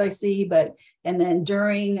sentence, I see, and then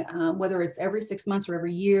during, whether it's every 6 months or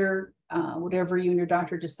every year, whatever you and your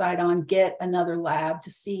doctor decide on, get another lab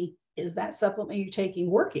to see, is that supplement you're taking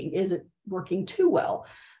working? Is it working too well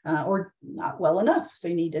or not well enough? So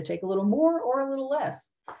you need to take a little more or a little less.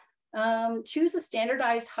 Choose a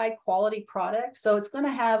standardized high quality product. So it's going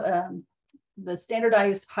to have the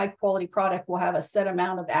standardized high quality product will have a set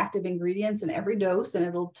amount of active ingredients in every dose, and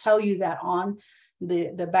it'll tell you that on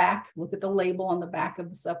the back. Look at the label on the back of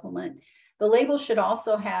the supplement. The label should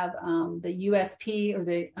also have the USP or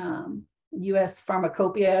the US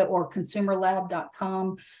Pharmacopoeia or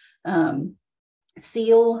consumerlab.com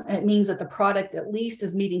seal. It means that the product at least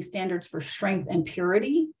is meeting standards for strength and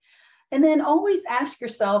purity. And then always ask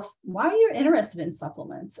yourself why you're interested in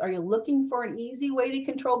supplements. Are you looking for an easy way to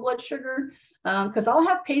control blood sugar? Because I'll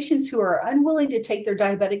have patients who are unwilling to take their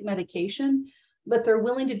diabetic medication, but they're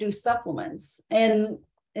willing to do supplements. And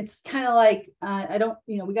it's kind of like,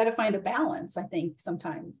 we got to find a balance, I think,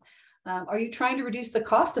 sometimes. Are you trying to reduce the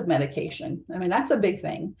cost of medication? I mean, that's a big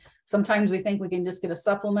thing. Sometimes we think we can just get a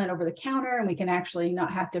supplement over the counter and we can actually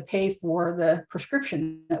not have to pay for the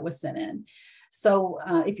prescription that was sent in. So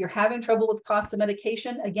if you're having trouble with cost of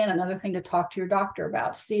medication, again, another thing to talk to your doctor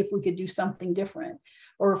about, see if we could do something different,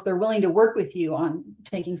 or if they're willing to work with you on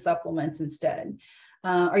taking supplements instead.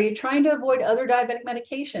 Are you trying to avoid other diabetic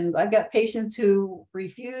medications? I've got patients who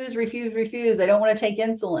refuse. They don't want to take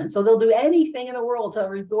insulin. So they'll do anything in the world to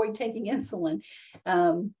avoid taking insulin.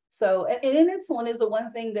 And insulin is the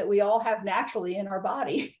one thing that we all have naturally in our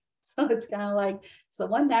body. So it's kind of like, it's the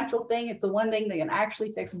one natural thing. It's the one thing that can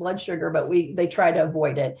actually fix blood sugar, but they try to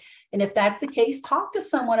avoid it. And if that's the case, talk to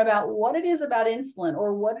someone about what it is about insulin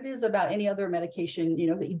or what it is about any other medication,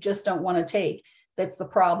 that you just don't want to take. That's the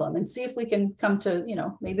problem, and see if we can come to,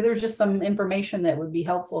 maybe there's just some information that would be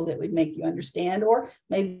helpful that would make you understand, or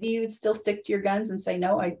maybe you'd still stick to your guns and say,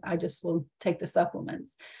 no, I just will take the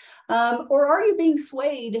supplements. Or are you being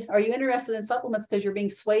swayed? Are you interested in supplements because you're being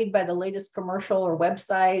swayed by the latest commercial or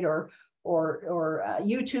website or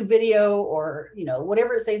YouTube video or,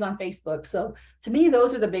 whatever it says on Facebook? So to me,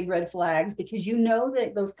 those are the big red flags, because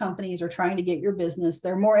that those companies are trying to get your business.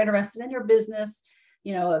 They're more interested in your business,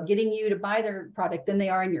 of getting you to buy their product than they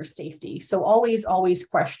are in your safety. So always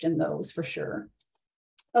question those for sure.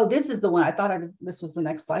 Oh, this is the one. I thought this was the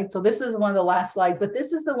next slide. So this is one of the last slides, but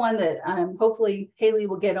this is the one that hopefully Haley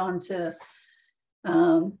will get on to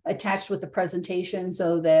attached with the presentation,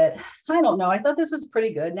 so that, I don't know, I thought this was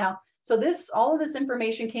pretty good. Now, so all of this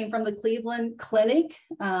information came from the Cleveland Clinic,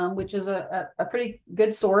 which is a pretty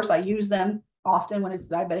good source. I use them often when it's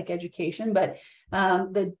diabetic education, but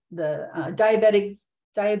the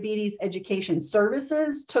Diabetes Education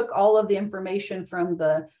Services took all of the information from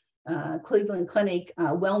the Cleveland Clinic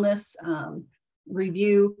wellness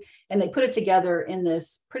review, and they put it together in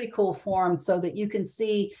this pretty cool form so that you can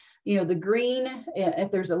see, the green,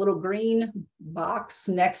 if there's a little green box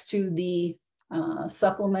next to the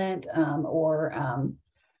supplement or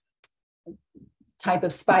type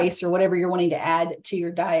of spice or whatever you're wanting to add to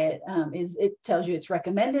your diet, it tells you it's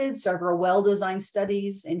recommended. Several well-designed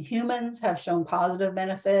studies in humans have shown positive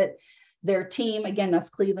benefit. Their team, again,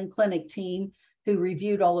 that's Cleveland Clinic team, who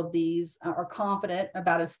reviewed all of these, are confident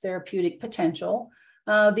about its therapeutic potential.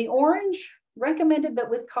 The orange, recommended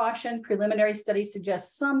but with caution. Preliminary studies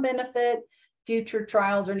suggest some benefit. Future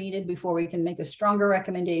trials are needed before we can make a stronger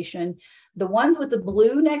recommendation. The ones with the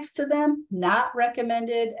blue next to them, not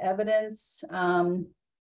recommended evidence.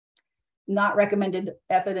 Not recommended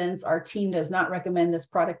evidence. Our team does not recommend this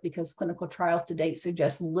product because clinical trials to date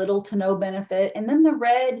suggest little to no benefit. And then the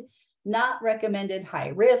red, not recommended, high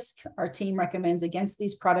risk. Our team recommends against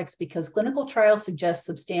these products because clinical trials suggest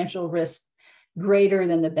substantial risk greater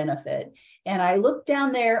than the benefit. And I look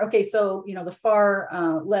down there. Okay, so the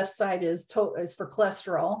far left side is for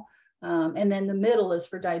cholesterol, and then the middle is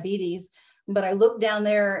for diabetes. But I look down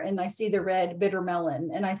there and I see the red bitter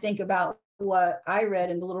melon, and I think about what I read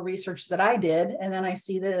in the little research that I did, and then I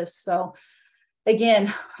see this. So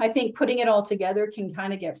again, I think putting it all together can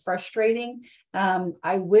kind of get frustrating.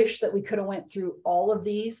 I wish that we could have went through all of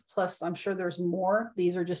these, plus I'm sure there's more.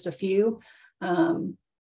 These are just a few.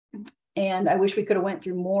 And I wish we could have went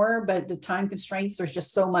through more, but the time constraints, there's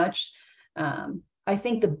just so much. I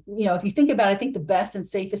think if you think about it, I think the best and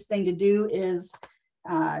safest thing to do is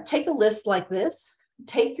take a list like this,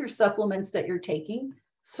 take your supplements that you're taking,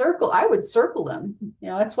 I would circle them.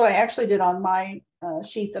 That's what I actually did on my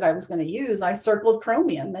sheet that I was going to use. I circled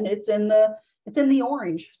chromium, and it's in the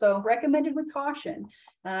orange, so recommended with caution.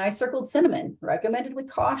 I circled cinnamon, recommended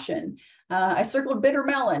with caution. I circled bitter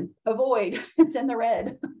melon, avoid, it's in the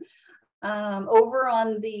red. Over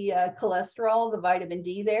on the cholesterol, the vitamin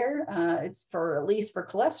D there, it's at least for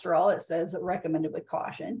cholesterol, it says recommended with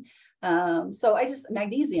caution. So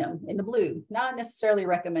magnesium in the blue, not necessarily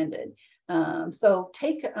recommended. So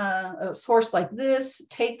take a source like this,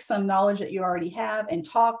 take some knowledge that you already have, and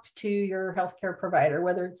talk to your healthcare provider,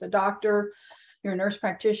 whether it's a doctor, you're a nurse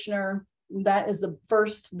practitioner. That is the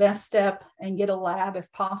first best step, and get a lab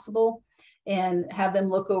if possible, and have them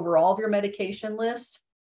look over all of your medication list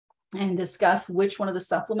and discuss which one of the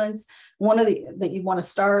supplements, that you want to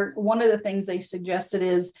start. One of the things they suggested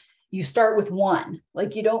is you start with one.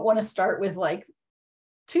 Like, you don't want to start with like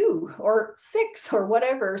 2 or 6 or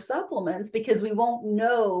whatever supplements, because we won't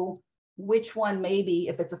know which one, maybe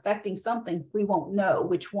if it's affecting something, we won't know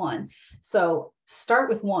which one. So start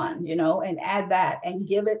with one, and add that, and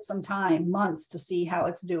give it some time, months, to see how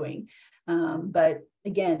it's doing. But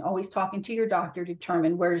again, always talking to your doctor to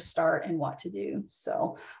determine where to start and what to do.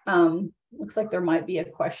 So looks like there might be a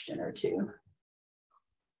question or two.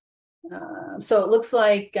 So it looks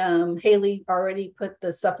like Haley already put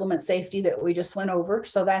the supplement safety that we just went over.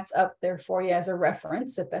 So that's up there for you as a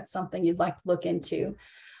reference, if that's something you'd like to look into.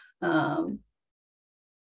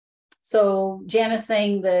 So Janice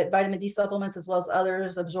saying that vitamin D supplements, as well as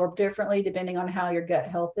others, absorb differently depending on how your gut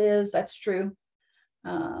health is. That's true.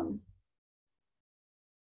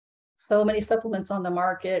 So many supplements on the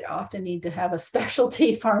market often need to have a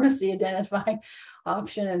specialty pharmacy identifying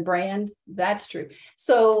option and brand. That's true.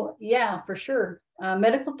 So yeah, for sure.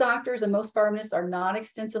 Medical doctors and most pharmacists are not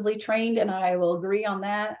extensively trained, and I will agree on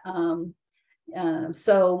that.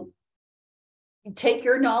 So take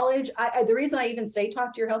your knowledge. The reason I even say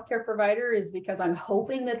talk to your healthcare provider is because I'm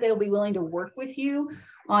hoping that they'll be willing to work with you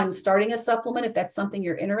on starting a supplement if that's something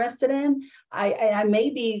you're interested in. I may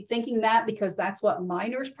be thinking that because that's what my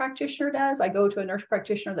nurse practitioner does. I go to a nurse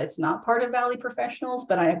practitioner that's not part of Valley Professionals,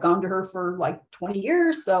 but I have gone to her for like 20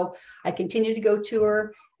 years. So I continue to go to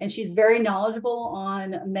her, and she's very knowledgeable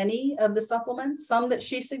on many of the supplements. Some that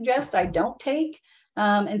she suggests I don't take.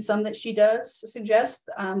 And some that she does suggest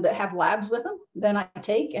that have labs with them, then I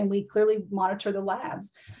take, and we clearly monitor the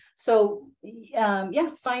labs. So yeah,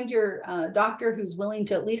 find your doctor who's willing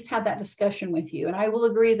to at least have that discussion with you. And I will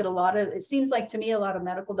agree that it seems like to me, a lot of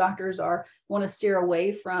medical doctors want to steer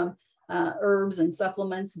away from herbs and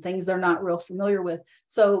supplements and things they're not real familiar with.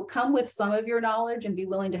 So come with some of your knowledge and be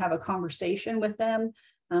willing to have a conversation with them.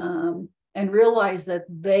 And realize that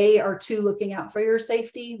they are too looking out for your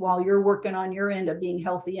safety while you're working on your end of being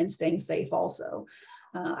healthy and staying safe also.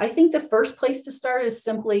 I think the first place to start is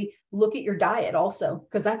simply look at your diet also,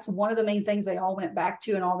 because that's one of the main things they all went back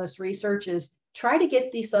to in all this research is try to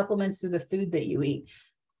get these supplements through the food that you eat.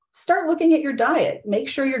 Start looking at your diet. Make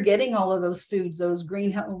sure you're getting all of those foods, those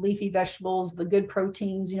green leafy vegetables, the good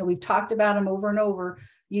proteins. We've talked about them over and over.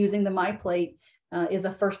 Using the MyPlate is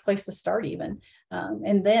a first place to start even.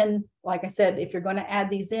 And then, like I said, if you're going to add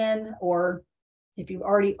these in, or if you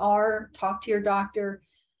already are, talk to your doctor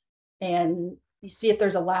and you see if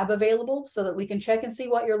there's a lab available so that we can check and see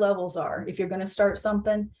what your levels are. If you're going to start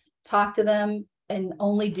something, talk to them and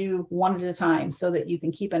only do one at a time so that you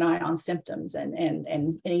can keep an eye on symptoms and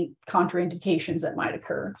any contraindications that might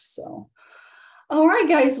occur. So. All right,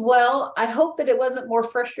 guys. Well, I hope that it wasn't more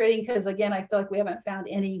frustrating because, again, I feel like we haven't found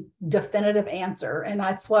any definitive answer. And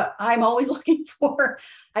that's what I'm always looking for.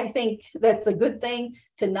 I think that's a good thing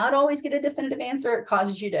to not always get a definitive answer. It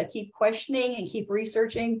causes you to keep questioning and keep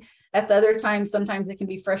researching. At the other time, sometimes it can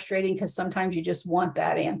be frustrating because sometimes you just want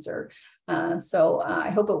that answer. So I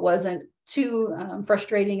hope it wasn't too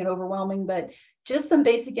frustrating and overwhelming, but just some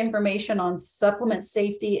basic information on supplement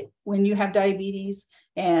safety when you have diabetes,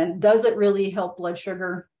 and does it really help blood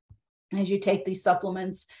sugar as you take these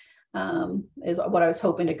supplements, is what I was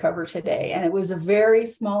hoping to cover today. And it was a very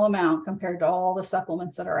small amount compared to all the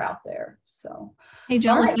supplements that are out there. So, hey,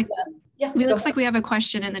 Jill, right. Looks like we have a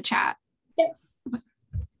question in the chat.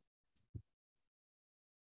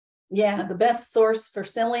 Yeah, the best source for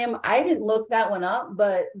psyllium. I didn't look that one up,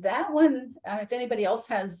 but that one, if anybody else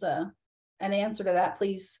has an answer to that,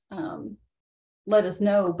 please let us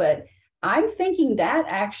know. But I'm thinking that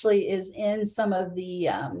actually is in some of the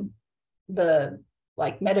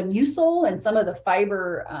like Metamucil and some of the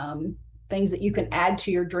fiber things that you can add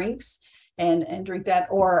to your drinks and drink that.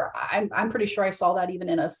 Or I'm pretty sure I saw that even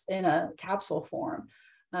in a capsule form.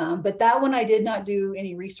 But that one I did not do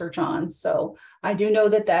any research on. So I do know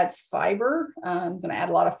that that's fiber. Going to add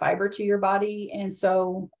a lot of fiber to your body. And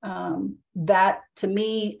so that to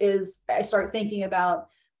me is, I start thinking about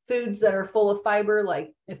foods that are full of fiber.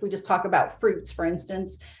 Like if we just talk about fruits, for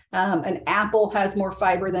instance, an apple has more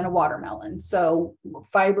fiber than a watermelon. So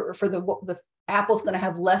fiber for the apple's going to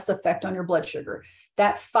have less effect on your blood sugar.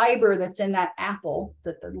 That fiber that's in that apple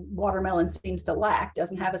that the watermelon seems to lack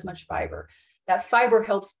doesn't have as much fiber. That fiber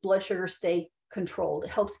helps blood sugar stay controlled. It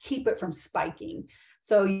helps keep it from spiking.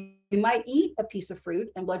 So you might eat a piece of fruit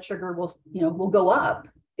and blood sugar will go up.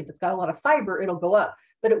 If it's got a lot of fiber, it'll go up,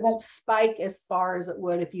 but it won't spike as far as it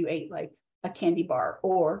would if you ate like a candy bar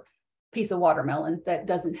or a piece of watermelon that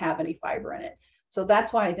doesn't have any fiber in it. So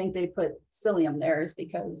that's why I think they put psyllium there, is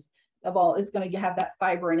because of all, it's going to have that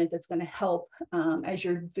fiber in it that's going to help as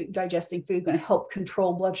you're digesting food, going to help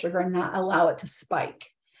control blood sugar and not allow it to spike.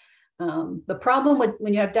 The problem with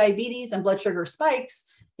when you have diabetes and blood sugar spikes,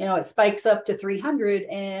 it spikes up to 300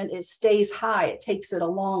 and it stays high. It takes it a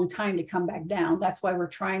long time to come back down. That's why we're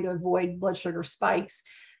trying to avoid blood sugar spikes,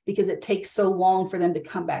 because it takes so long for them to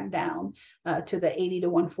come back down to the 80 to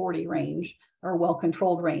 140 range, or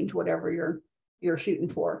well-controlled range, whatever you're shooting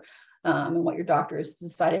for. And what your doctor has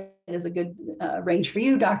decided is a good range for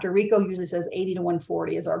you. Dr. Rico usually says 80 to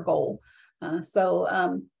 140 is our goal.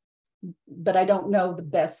 But I don't know the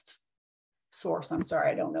best source. I'm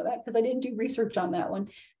sorry, I don't know that because I didn't do research on that one.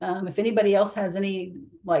 If anybody else has any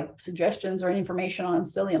suggestions or any information on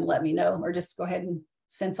psyllium, let me know, or just go ahead and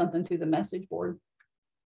send something through the message board.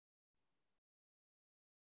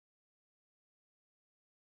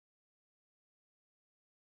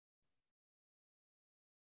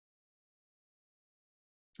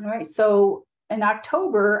 All right, so in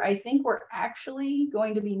October, I think we're actually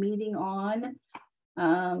going to be meeting on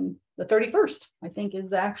the 31st, I think is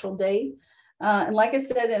the actual date. And like I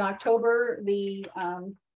said, in October, the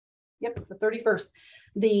 31st,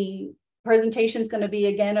 the presentation is going to be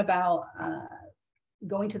again about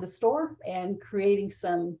going to the store and creating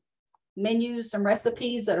some menus, some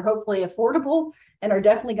recipes that are hopefully affordable and are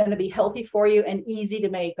definitely going to be healthy for you and easy to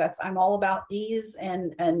make. I'm all about ease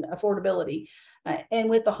and affordability. And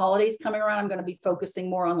with the holidays coming around, I'm going to be focusing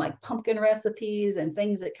more on pumpkin recipes and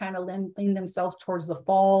things that kind of lean themselves towards the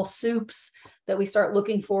fall soups that we start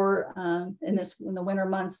looking for in the winter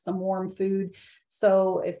months, some warm food.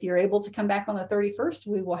 So if you're able to come back on the 31st,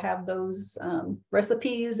 we will have those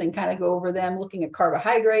recipes and kind of go over them, looking at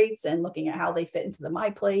carbohydrates and looking at how they fit into the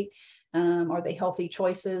My Plate. Are they healthy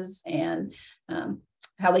choices, and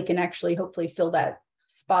how they can actually hopefully fill that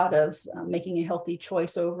spot of making a healthy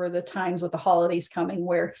choice over the times with the holidays coming,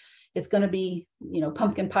 where it's going to be,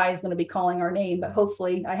 pumpkin pie is going to be calling our name, but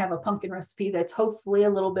hopefully I have a pumpkin recipe that's hopefully a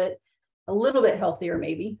little bit healthier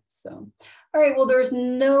maybe. So, all right, well, there's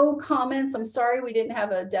no comments. I'm sorry we didn't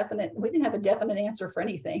have a definite answer for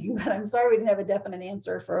anything, but I'm sorry we didn't have a definite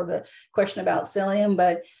answer for the question about psyllium,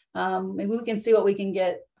 but maybe we can see what we can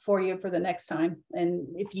get for you for the next time. And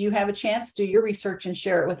if you have a chance, do your research and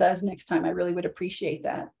share it with us next time. I really would appreciate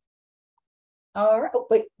that. All right. Oh,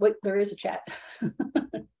 wait, there is a chat.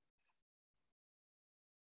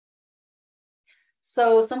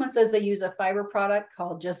 So someone says they use a fiber product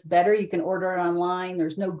called Just Better. You can order it online.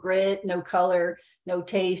 There's no grit, no color, no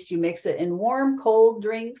taste. You mix it in warm, cold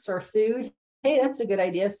drinks or food. Hey, that's a good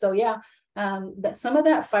idea. So yeah, some of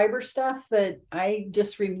that fiber stuff that I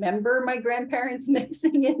just remember my grandparents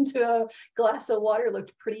mixing into a glass of water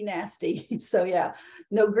looked pretty nasty. So yeah,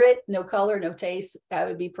 no grit, no color, no taste. That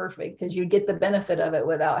would be perfect because you'd get the benefit of it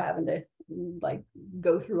without having to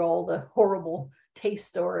go through all the horrible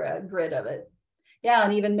taste or grit of it. Yeah,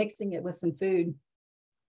 and even mixing it with some food.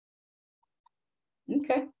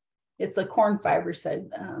 Okay. It's a corn fiber,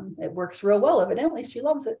 said it works real well. Evidently, she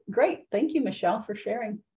loves it. Great. Thank you, Michelle, for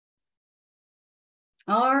sharing.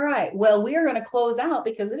 All right. Well, we are going to close out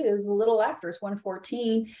because it is a little after. It's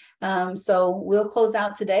 1:14. So we'll close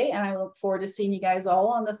out today, and I look forward to seeing you guys all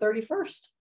on the 31st.